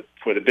for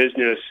the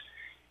business,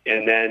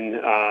 and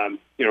then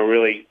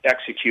really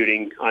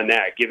executing on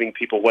that, giving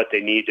people what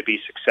they need to be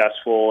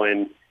successful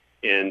and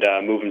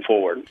moving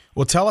forward.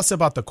 Well, tell us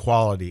about the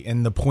quality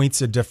and the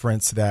points of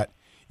difference that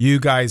you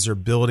guys are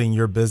building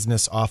your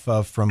business off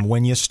of from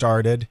when you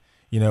started,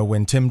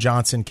 when Tim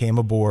Johnson came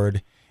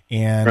aboard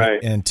and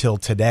until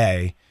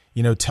today.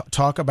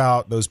 Talk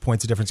about those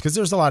points of difference, because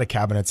there's a lot of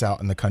cabinets out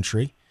in the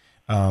country,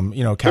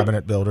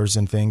 cabinet builders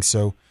and things.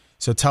 So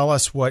tell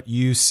us what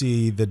you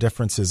see the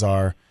differences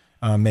are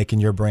making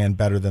your brand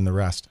better than the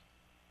rest.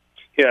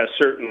 Yeah,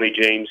 certainly,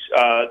 James.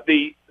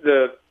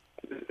 The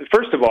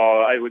first of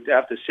all, I would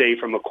have to say,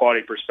 from a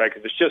quality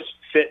perspective, it's just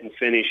fit and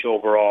finish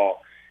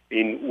overall. I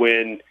mean,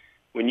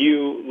 when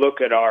you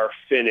look at our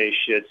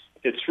finish,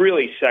 it's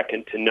really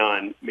second to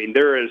none. I mean,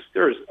 there's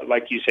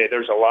like you say,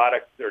 there's a lot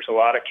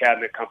of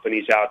cabinet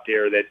companies out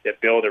there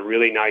that build a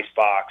really nice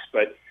box,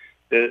 but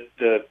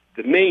the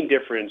main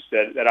difference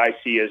that I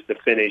see is the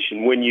finish.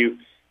 And when you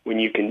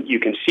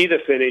can see the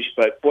finish,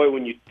 but boy,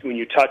 when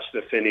you touch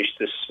the finish,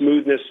 the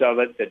smoothness of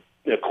it,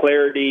 the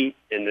clarity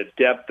and the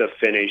depth of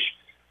finish,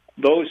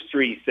 those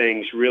three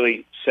things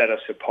really set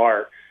us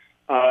apart.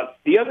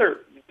 The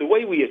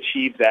way we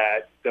achieve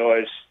that,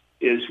 though,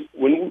 is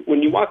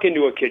when you walk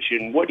into a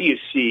kitchen, what do you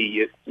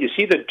see? You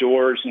see the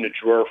doors and the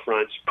drawer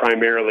fronts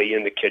primarily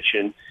in the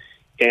kitchen,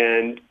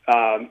 and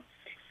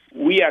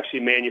we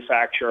actually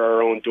manufacture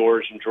our own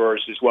doors and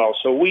drawers as well.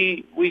 So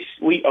we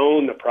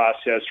own the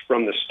process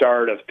from the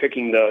start of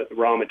picking the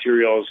raw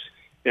materials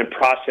and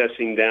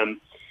processing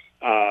them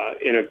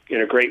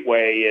in a great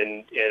way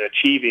and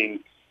achieving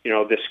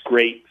this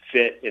great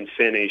fit and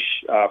finish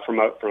from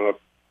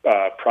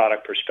a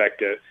product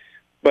perspective.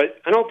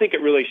 But I don't think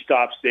it really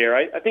stops there.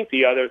 I think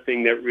the other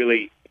thing that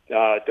really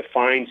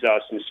defines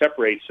us and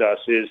separates us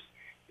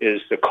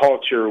is the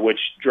culture, which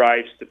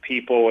drives the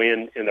people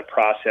and the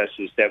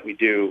processes that we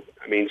do.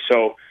 I mean,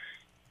 so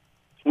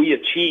we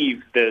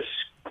achieve this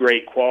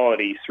great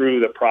quality through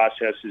the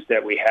processes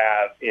that we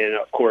have, and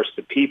of course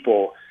the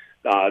people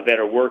that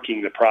are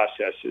working the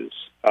processes.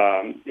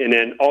 And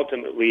then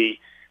ultimately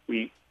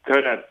we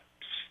kind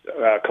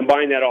of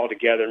combine that all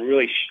together and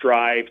really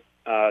strive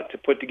to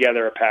put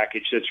together a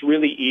package that's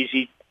really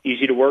easy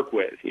to work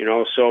with,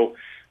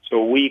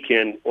 so we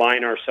can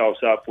line ourselves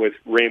up with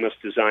Ramos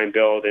Design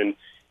Build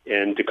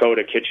and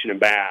Dakota Kitchen and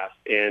Bath,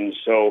 and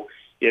so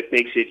it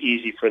makes it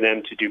easy for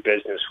them to do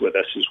business with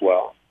us as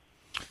well.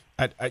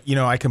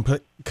 I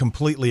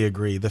completely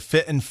agree. The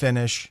fit and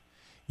finish,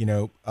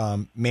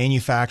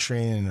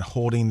 manufacturing and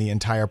holding the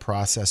entire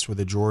process with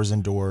the drawers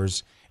and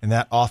doors, and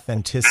that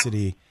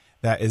authenticity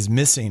that is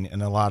missing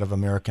in a lot of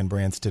American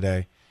brands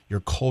today. Your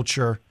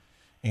culture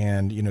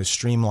and,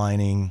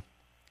 streamlining,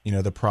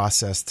 the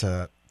process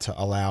to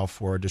allow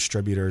for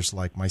distributors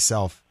like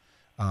myself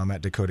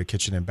at Dakota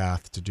Kitchen and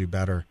Bath to do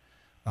better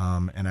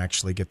and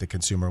actually get the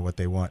consumer what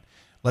they want.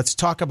 Let's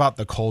talk about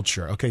the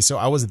culture. Okay, so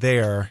I was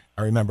there.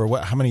 I remember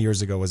how many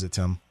years ago was it,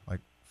 Tim? Like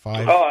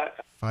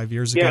 5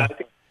 years ago?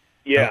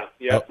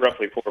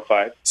 Roughly 4 or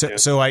 5.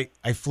 So I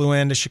flew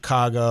into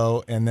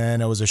Chicago, and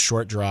then it was a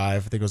short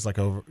drive. I think it was like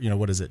over,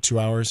 what is it, 2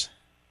 hours?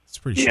 It's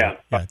pretty short.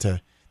 Yeah,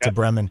 to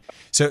Bremen.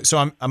 So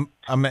I'm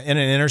in an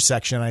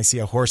intersection, and I see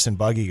a horse and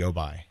buggy go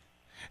by.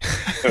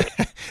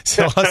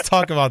 So let's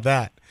talk about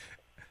that.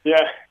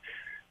 Yeah.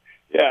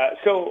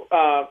 So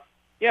I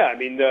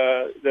mean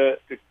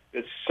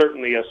it's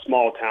certainly a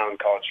small town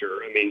culture.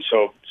 I mean,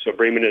 so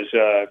Bremen,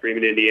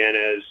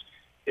 Indiana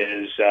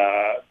is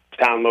a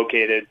town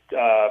located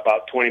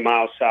about 20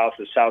 miles south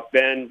of South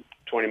Bend,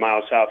 20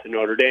 miles south of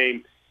Notre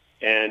Dame,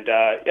 and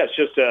it's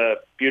just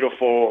a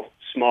beautiful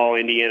small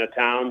Indiana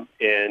town,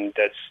 and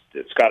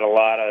it's got a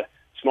lot of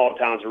small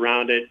towns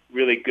around it.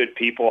 Really good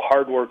people,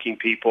 hardworking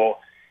people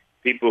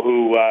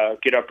who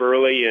get up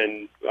early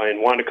and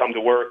want to come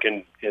to work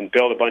and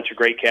build a bunch of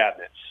great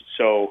cabinets.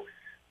 So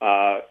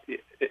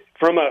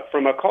from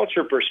a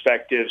culture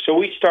perspective, so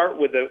we start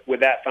with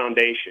that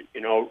foundation,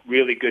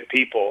 really good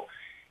people,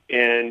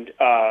 and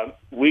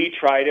we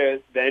try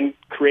to then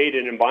create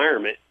an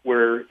environment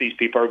where these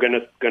people are going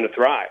to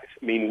thrive.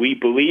 I mean, we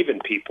believe in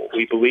people.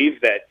 We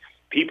believe that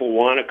people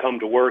want to come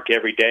to work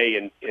every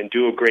day and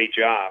do a great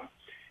job.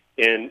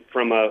 And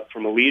from a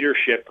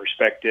leadership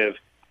perspective,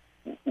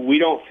 we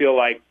don't feel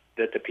like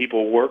that the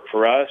people work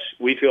for us.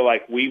 We feel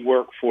like we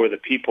work for the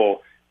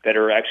people that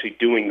are actually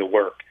doing the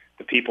work,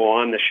 the people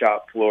on the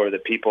shop floor, the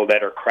people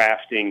that are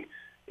crafting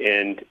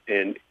and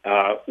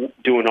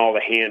doing all the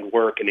hand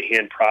work and the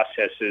hand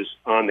processes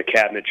on the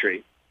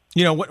cabinetry.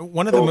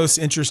 One of the most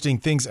interesting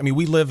things, I mean,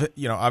 we live,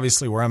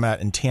 obviously where I'm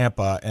at in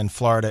Tampa, and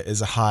Florida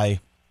is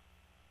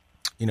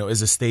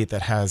is a state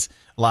that has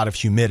a lot of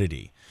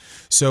humidity.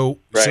 So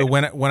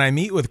when I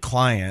meet with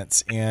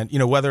clients, and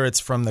whether it's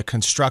from the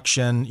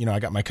construction, I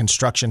got my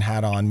construction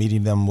hat on,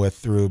 meeting them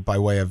by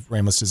way of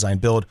Ramos Design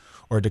Build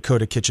or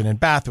Dakota Kitchen and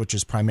Bath, which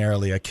is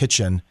primarily a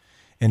kitchen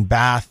and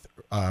bath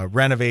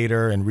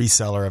renovator and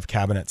reseller of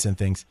cabinets and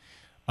things.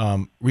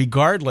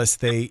 Regardless,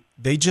 they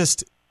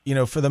just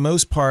for the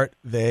most part,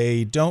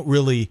 they don't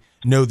really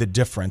know the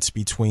difference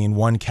between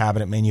one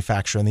cabinet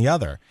manufacturer and the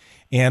other.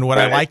 And what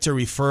I like to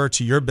refer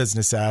to your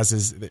business as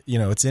is,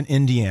 it's in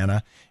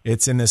Indiana.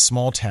 It's in this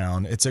small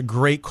town. It's a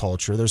great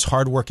culture. There's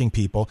hardworking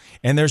people,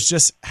 and there's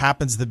just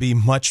happens to be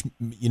much,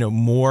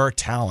 more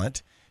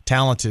talented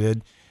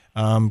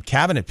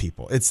cabinet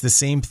people. It's the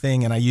same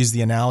thing. And I use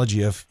the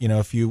analogy of,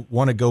 if you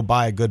want to go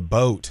buy a good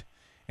boat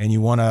and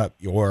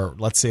or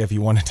let's say if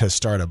you wanted to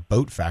start a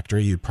boat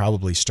factory, you'd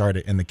probably start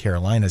it in the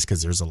Carolinas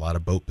because there's a lot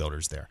of boat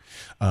builders there.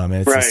 And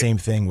it's the same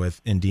thing with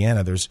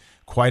Indiana. There's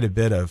quite a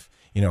bit of,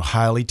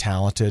 highly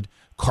talented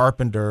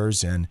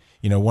carpenters, and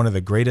one of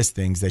the greatest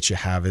things that you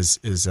have is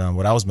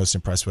what I was most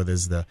impressed with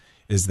is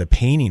the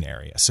painting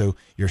area. So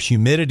your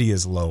humidity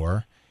is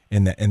lower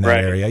in that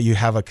area. You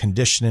have a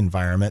conditioned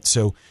environment,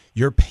 so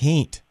your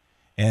paint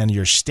and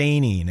your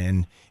staining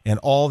and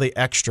all the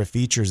extra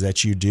features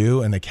that you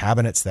do, and the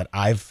cabinets that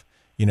I've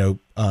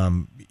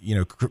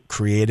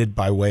created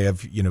by way of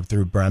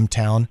through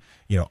Bremtown,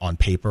 on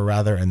paper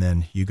rather, and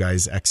then you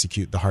guys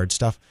execute the hard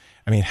stuff.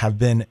 I mean, have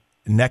been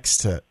next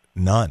to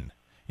none.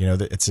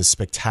 It's a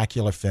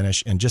spectacular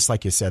finish, and just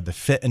like you said, the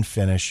fit and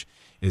finish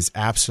is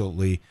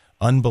absolutely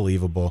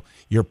unbelievable.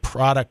 Your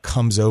product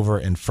comes over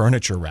in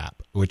furniture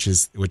wrap, which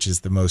is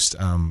the most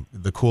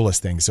the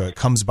coolest thing. So it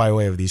comes by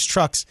way of these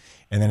trucks,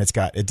 and then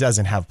it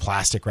doesn't have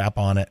plastic wrap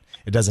on it.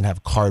 It doesn't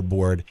have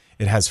cardboard.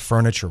 It has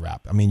furniture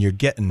wrap. I mean, you're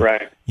getting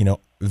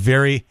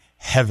very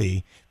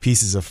heavy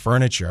pieces of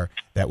furniture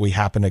that we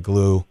happen to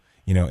glue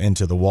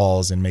into the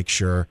walls and make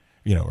sure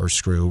or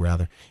screw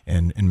rather,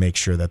 and make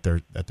sure that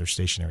they're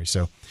stationary.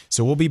 So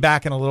we'll be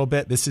back in a little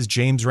bit. This is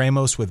James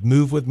Ramos with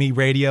Move With Me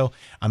Radio.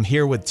 I'm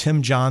here with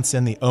Tim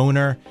Johnson, the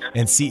owner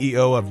and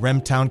CEO of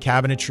Remtown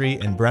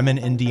Cabinetry in Bremen,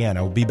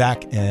 Indiana. We'll be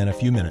back in a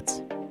few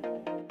minutes.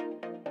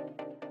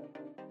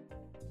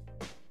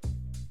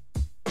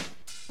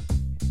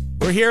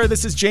 We're here.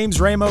 This is James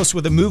Ramos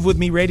with the Move With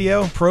Me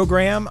Radio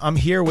program. I'm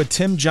here with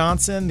Tim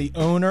Johnson, the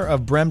owner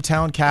of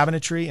Bremtown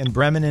Cabinetry in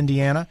Bremen,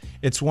 Indiana.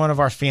 It's one of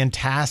our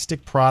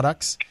fantastic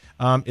products.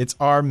 It's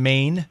our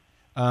mainstay,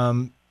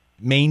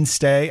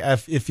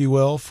 if you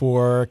will,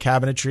 for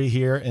cabinetry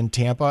here in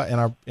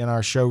Tampa in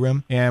our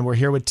showroom. And we're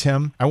here with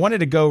Tim. I wanted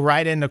to go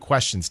right into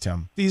questions,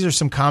 Tim. These are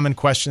some common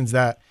questions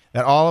that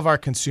all of our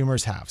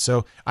consumers have.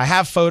 So I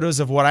have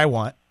photos of what I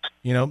want.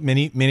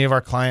 Many of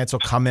our clients will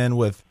come in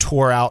with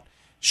tore out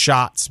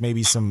shots,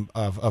 maybe some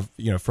of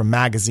from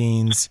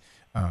magazines,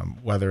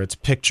 whether it's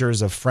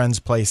pictures of friends'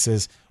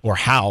 places or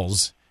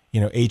howls,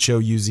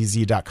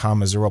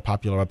 HOUZZ.com is a real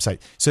popular website.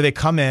 So they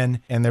come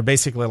in and they're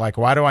basically like,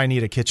 why do I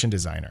need a kitchen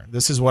designer?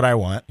 This is what I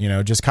want,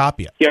 just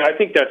copy it. Yeah, I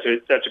think that's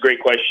a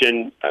great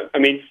question. I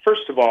mean,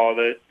 first of all,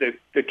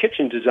 the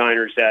kitchen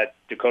designers at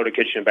Dakota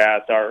Kitchen and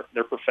Bath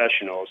they're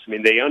professionals. I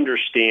mean, they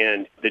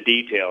understand the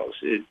details.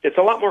 It's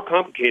a lot more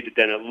complicated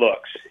than it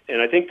looks.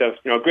 And I think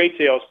a great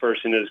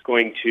salesperson is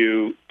going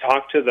to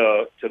talk to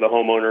the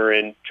homeowner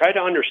and try to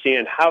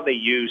understand how they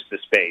use the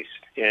space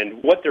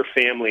and what their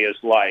family is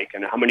like,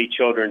 and how many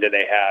children do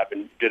they have,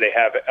 and do they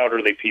have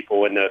elderly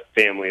people in the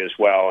family as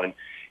well. And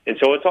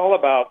so it's all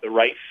about the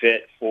right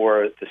fit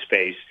for the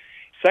space.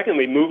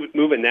 Secondly,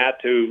 moving that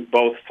to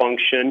both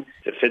function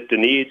to fit the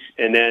needs,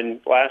 and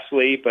then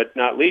lastly, but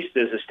not least,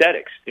 is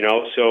aesthetics.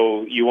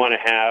 So you want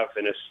to have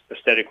an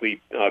aesthetically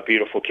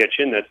beautiful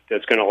kitchen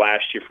that's going to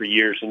last you for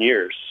years and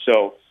years.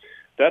 So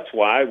that's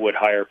why I would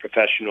hire a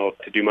professional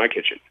to do my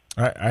kitchen.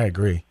 I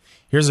agree.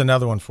 Here's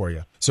another one for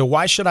you. So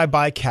why should I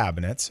buy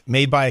cabinets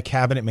made by a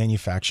cabinet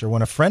manufacturer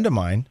when a friend of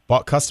mine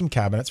bought custom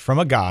cabinets from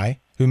a guy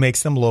who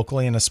makes them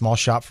locally in a small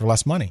shop for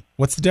less money?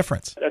 What's the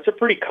difference? That's a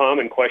pretty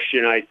common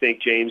question, I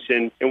think, James.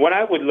 And what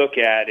I would look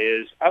at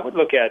is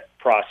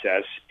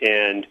process.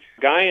 And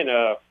a guy in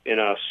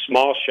a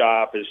small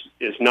shop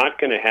is not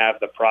going to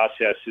have the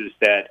processes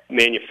that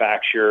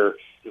manufacturer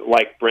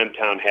like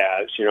Brimtown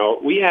has.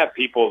 We have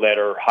people that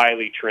are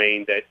highly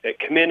trained that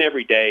come in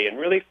every day and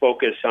really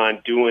focus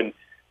on doing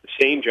the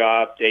same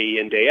job day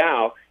in, day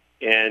out.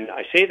 And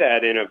I say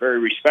that in a very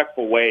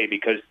respectful way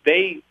because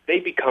they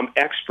become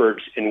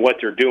experts in what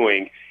they're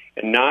doing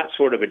and not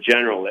sort of a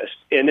generalist.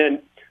 And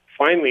then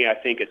finally, I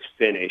think it's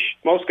finish.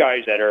 Most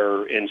guys that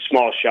are in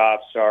small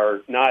shops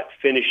are not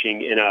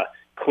finishing in a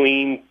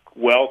clean,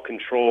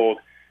 well-controlled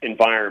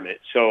environment.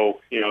 So,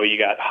 you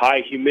got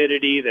high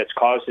humidity that's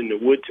causing the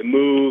wood to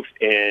move,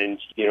 and,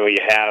 you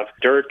have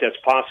dirt that's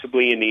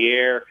possibly in the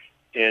air.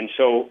 And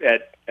so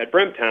at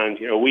Brimtown,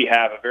 we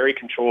have a very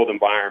controlled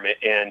environment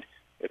and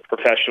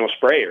professional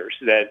sprayers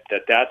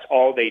that's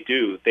all they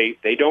do.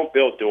 They don't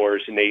build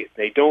doors, and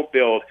they don't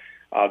build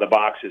the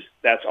boxes.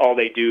 That's all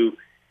they do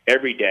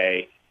every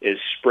day is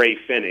spray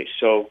finish.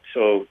 So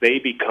they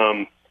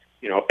become,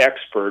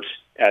 experts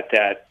at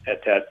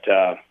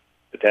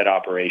that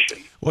operation.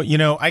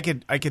 Well, I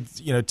could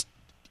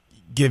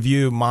give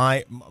you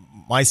my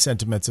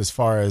sentiments as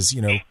far as,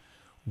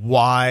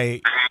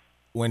 why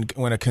when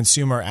a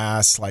consumer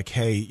asks like,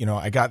 hey,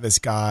 I got this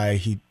guy,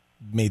 he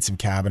made some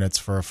cabinets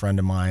for a friend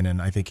of mine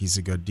and I think he's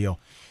a good deal.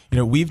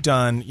 We've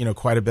done,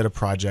 quite a bit of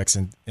projects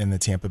in the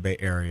Tampa Bay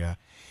area.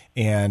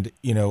 And,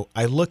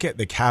 I look at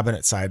the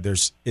cabinet side,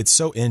 it's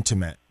so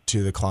intimate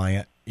to the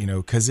client,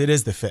 because it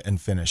is the fit and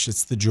finish.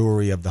 It's the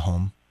jewelry of the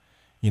home,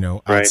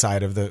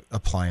 outside of the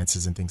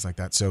appliances and things like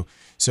that. So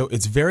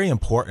it's very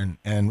important.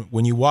 And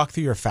when you walk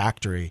through your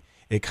factory,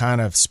 it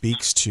kind of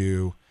speaks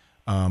to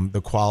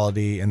the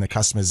quality and the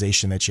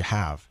customization that you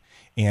have.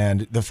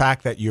 And the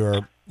fact that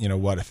you're,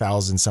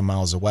 1,000 some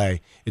miles away,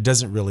 it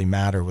doesn't really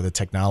matter with the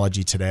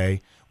technology today.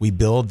 We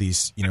build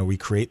these, we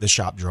create the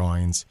shop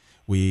drawings,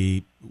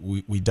 we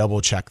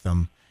double check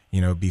them,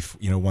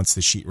 once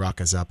the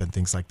sheetrock is up and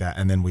things like that,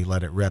 and then we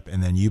let it rip,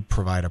 and then you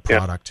provide a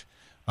product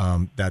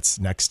that's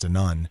next to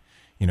none.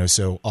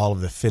 So all of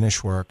the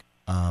finish work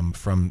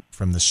from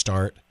the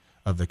start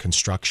of the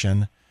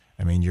construction.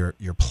 I mean,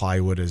 your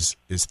plywood is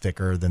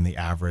thicker than the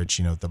average.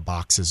 The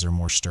boxes are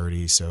more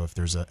sturdy, so if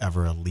there's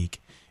ever a leak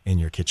in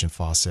your kitchen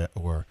faucet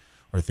or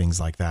things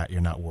like that,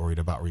 you're not worried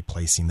about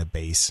replacing the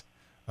base,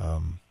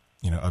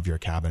 of your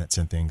cabinets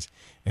and things.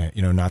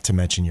 Not to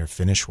mention your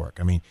finish work.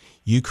 I mean,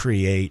 you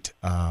create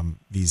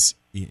these.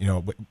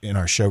 In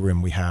our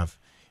showroom we have,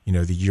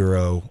 the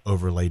Euro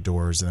overlay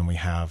doors, and then we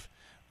have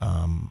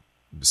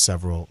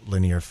several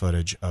linear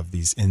footage of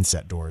these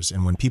inset doors.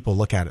 And when people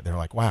look at it, they're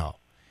like, "Wow."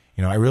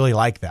 I really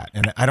like that.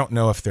 And I don't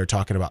know if they're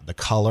talking about the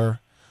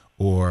color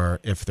or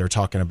if they're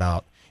talking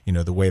about,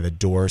 the way the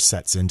door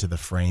sets into the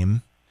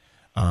frame.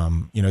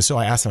 So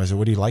I asked them, I said,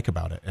 what do you like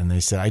about it? And they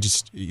said,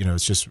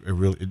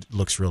 it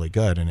looks really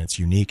good and it's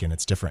unique and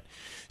it's different.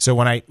 So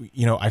when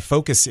I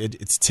focus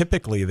it's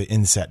typically the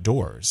inset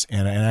doors.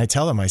 And I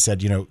tell them, I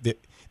said,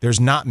 there's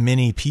not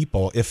many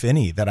people, if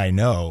any, that I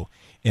know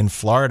in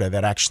Florida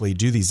that actually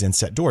do these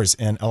inset doors.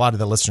 And a lot of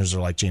the listeners are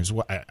like, James,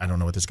 I don't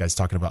know what this guy's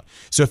talking about.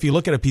 So if you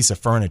look at a piece of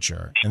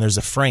furniture and there's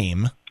a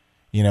frame,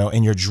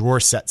 and your drawer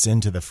sets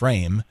into the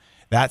frame,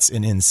 that's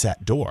an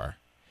inset door.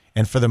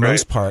 And for the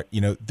most part,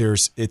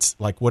 it's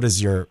like, what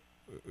is your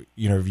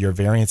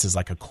variance is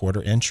like a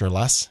 1/4 inch or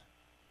less?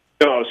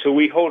 No, so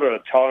we hold a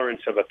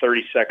tolerance of a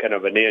 32nd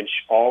of an inch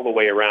all the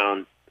way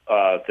around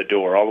the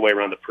door, all the way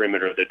around the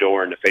perimeter of the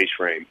door and the face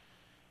frame.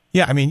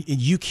 Yeah, I mean,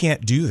 you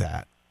can't do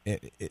that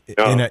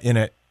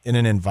in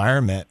an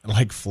environment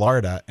like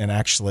Florida and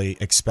actually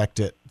expect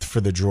it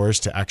for the drawers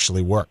to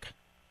actually work.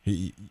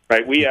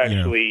 Right, we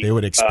actually they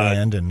would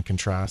expand and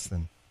contrast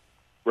and.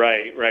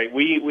 Right.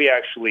 We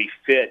actually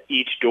fit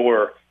each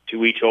door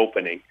to each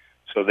opening,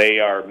 so they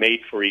are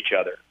made for each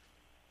other.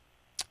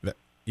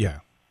 Yeah,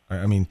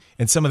 I mean,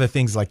 and some of the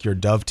things like your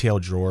dovetail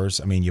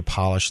drawers. I mean, you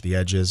polish the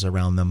edges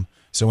around them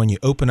So when you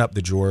open up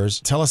the drawers,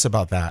 tell us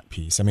about that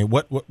piece. I mean,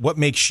 what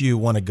makes you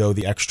want to go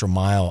the extra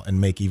mile and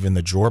make even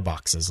the drawer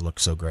boxes look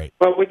so great?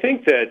 Well, we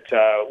think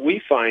that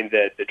we find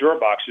that the drawer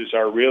boxes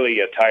are really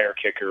a tire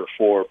kicker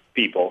for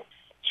people.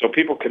 So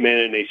people come in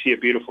and they see a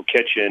beautiful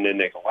kitchen and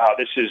they go, wow,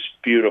 this is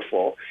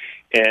beautiful.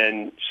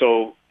 And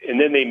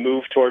then they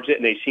move towards it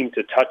and they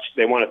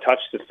want to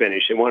touch the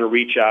finish. They want to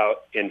reach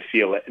out and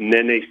feel it. And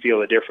then they feel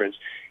the difference.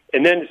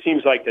 And then it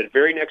seems like the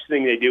very next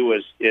thing they do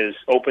is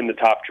open the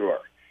top drawer.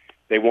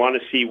 They want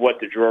to see what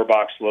the drawer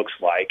box looks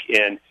like.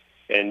 And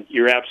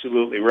you're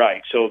absolutely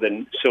right. So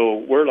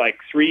we're like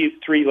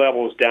three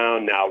levels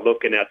down now,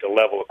 looking at the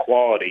level of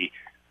quality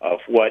of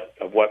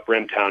what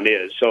Brimtown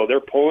is. So they're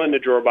pulling the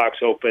drawer box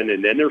open,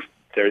 and then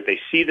they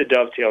see the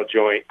dovetail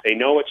joint. They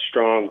know it's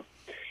strong,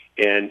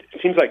 and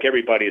it seems like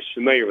everybody is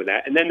familiar with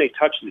that. And then they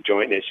touch the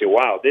joint and they say,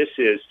 "Wow, this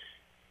is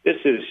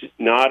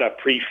not a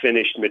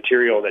pre-finished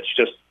material that's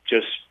just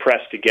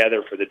pressed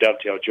together for the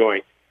dovetail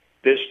joint.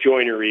 This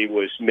joinery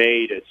was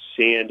made, it's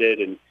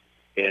sanded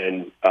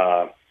and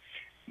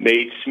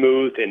made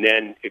smooth, and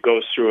then it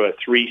goes through a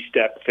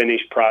 3-step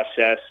finish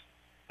process."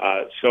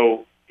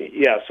 So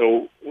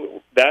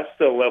that's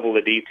the level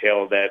of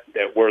detail that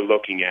we're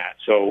looking at.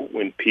 So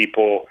when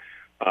people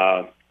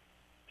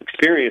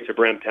experience a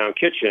Brimtown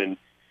kitchen,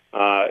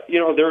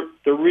 they're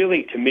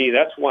really, to me,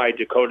 that's why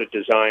Dakota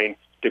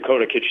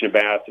Kitchen and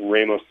Bath and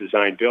Ramos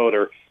Design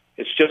Builder,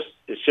 it's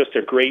just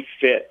a great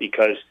fit,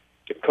 because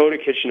Dakota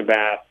Kitchen and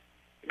Bath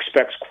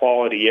expects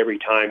quality every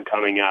time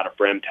coming out of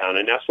Brimtown,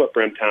 and that's what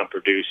Brimtown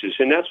produces,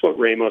 and that's what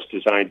Ramos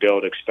Design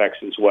Build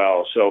expects as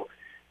well. So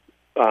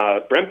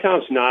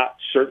Brimtown's not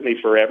certainly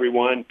for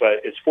everyone,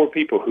 but it's for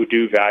people who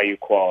do value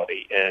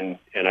quality, and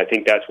I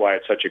think that's why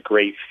it's such a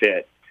great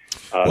fit.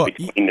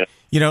 Between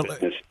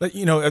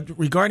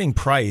regarding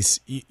price,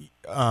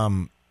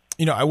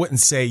 I wouldn't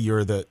say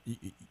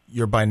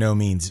you're by no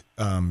means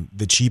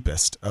the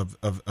cheapest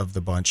of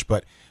the bunch,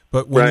 but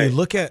when you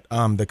look at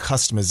the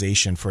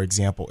customization, for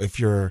example, if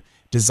you're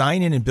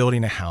designing and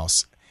building a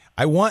house,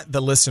 I want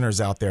the listeners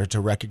out there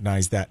to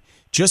recognize that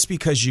just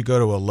because you go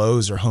to a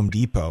Lowe's or Home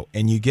Depot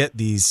and you get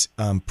these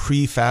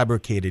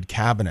prefabricated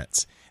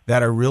cabinets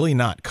that are really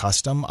not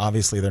custom,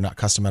 obviously they're not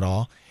custom at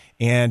all,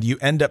 and you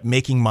end up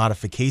making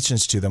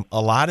modifications to them, a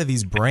lot of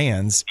these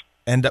brands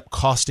end up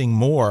costing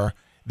more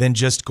than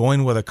just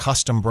going with a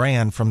custom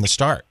brand from the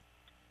start.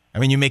 I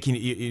mean,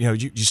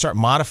 you start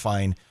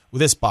modifying with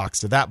this box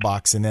to that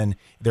box, and then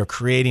they're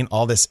creating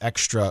all this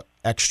extra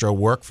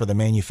work for the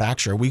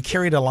manufacturer. We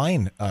carried a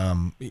line,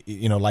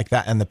 like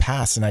that in the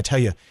past, and I tell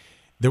you,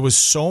 there was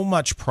so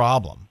much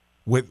problem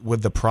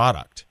with the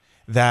product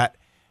that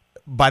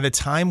by the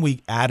time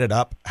we added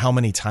up how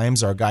many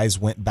times our guys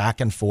went back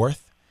and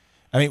forth,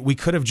 I mean, we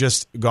could have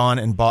just gone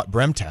and bought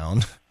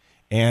Brimtown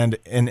and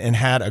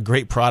had a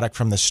great product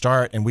from the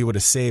start, and we would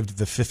have saved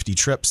the 50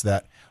 trips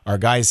that our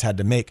guys had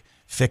to make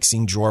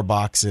fixing drawer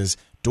boxes.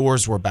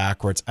 Doors were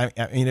backwards. I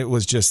mean, it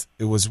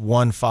was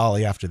one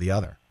folly after the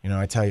other.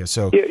 I tell you.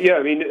 So yeah.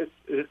 I mean,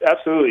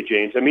 absolutely,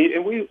 James. I mean,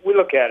 and we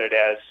look at it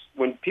as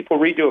when people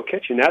redo a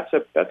kitchen, that's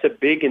a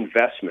big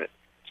investment.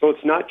 So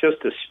it's not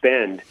just a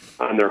spend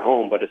on their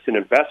home, but it's an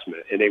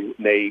investment, and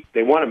they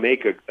want to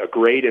make a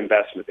great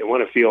investment. They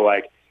want to feel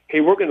like, hey,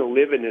 we're going to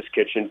live in this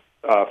kitchen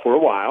for a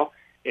while,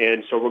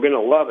 and so we're going to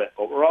love it.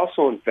 But we're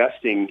also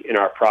investing in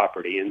our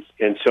property,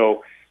 and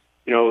so.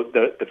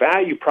 The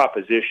value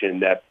proposition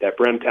that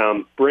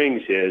Brimtown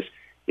brings is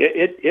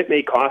it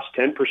may cost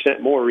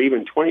 10% more or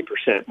even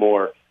 20%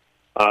 more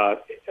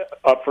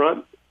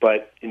upfront,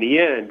 but in the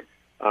end,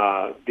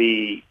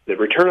 the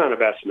return on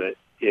investment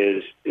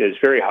is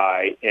very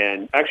high,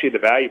 and actually the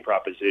value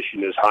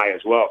proposition is high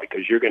as well,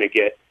 because you're going to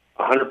get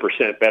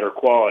 100% better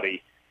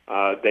quality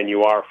than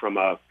you are from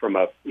a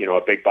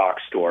big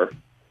box store.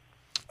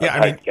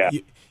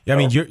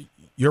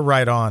 You're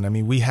right on. I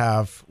mean, we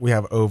have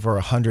over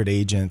 100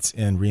 agents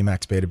in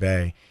RE/MAX Beta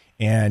Bay,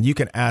 and you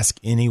can ask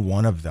any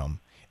one of them.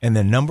 And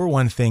the number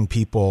one thing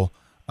people,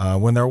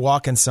 when they're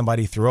walking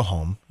somebody through a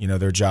home,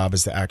 their job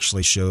is to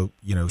actually show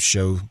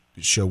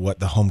what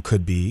the home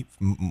could be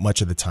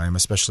much of the time,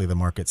 especially the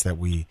markets that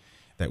we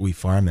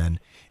farm in.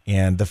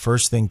 And the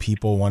first thing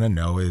people want to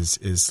know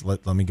is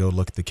let me go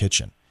look at the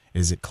kitchen.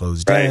 Is it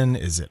closed in?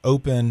 Is it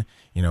open?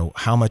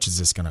 How much is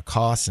this going to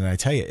cost? And I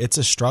tell you, it's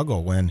a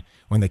struggle when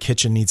the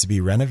kitchen needs to be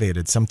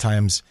renovated.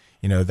 Sometimes,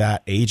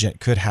 that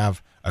agent could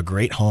have a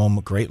great home,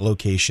 great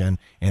location,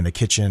 and the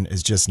kitchen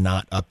is just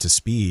not up to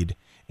speed.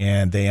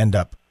 And they end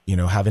up,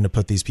 having to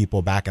put these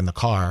people back in the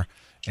car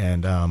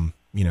and,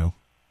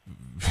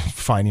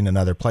 finding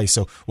another place.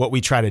 So what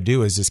we try to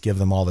do is just give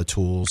them all the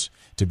tools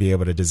to be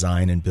able to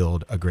design and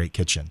build a great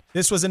kitchen.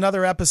 This was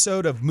another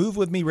episode of Move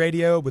With Me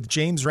Radio with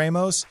James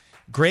Ramos.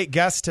 Great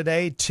guest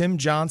today, Tim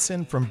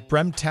Johnson from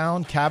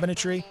Brimtown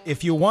Cabinetry.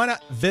 If you want to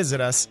visit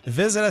us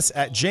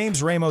at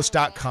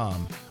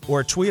jamesramos.com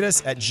or tweet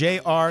us at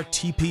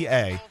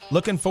JRTPA.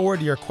 Looking forward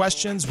to your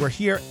questions. We're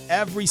here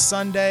every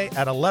Sunday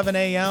at 11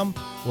 a.m.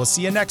 We'll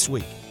see you next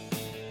week.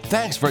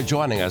 Thanks for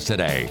joining us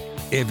today.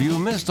 If you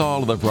missed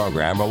all of the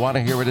program or want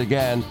to hear it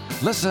again,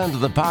 listen to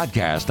the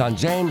podcast on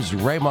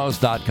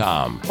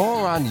jamesramos.com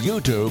or on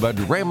YouTube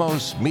at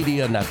Ramos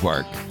Media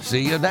Network.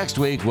 See you next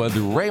week with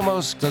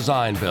Ramos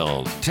Design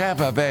Build,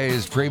 Tampa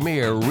Bay's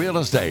premier real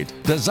estate,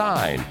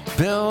 design,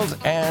 build,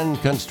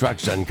 and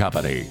construction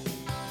company.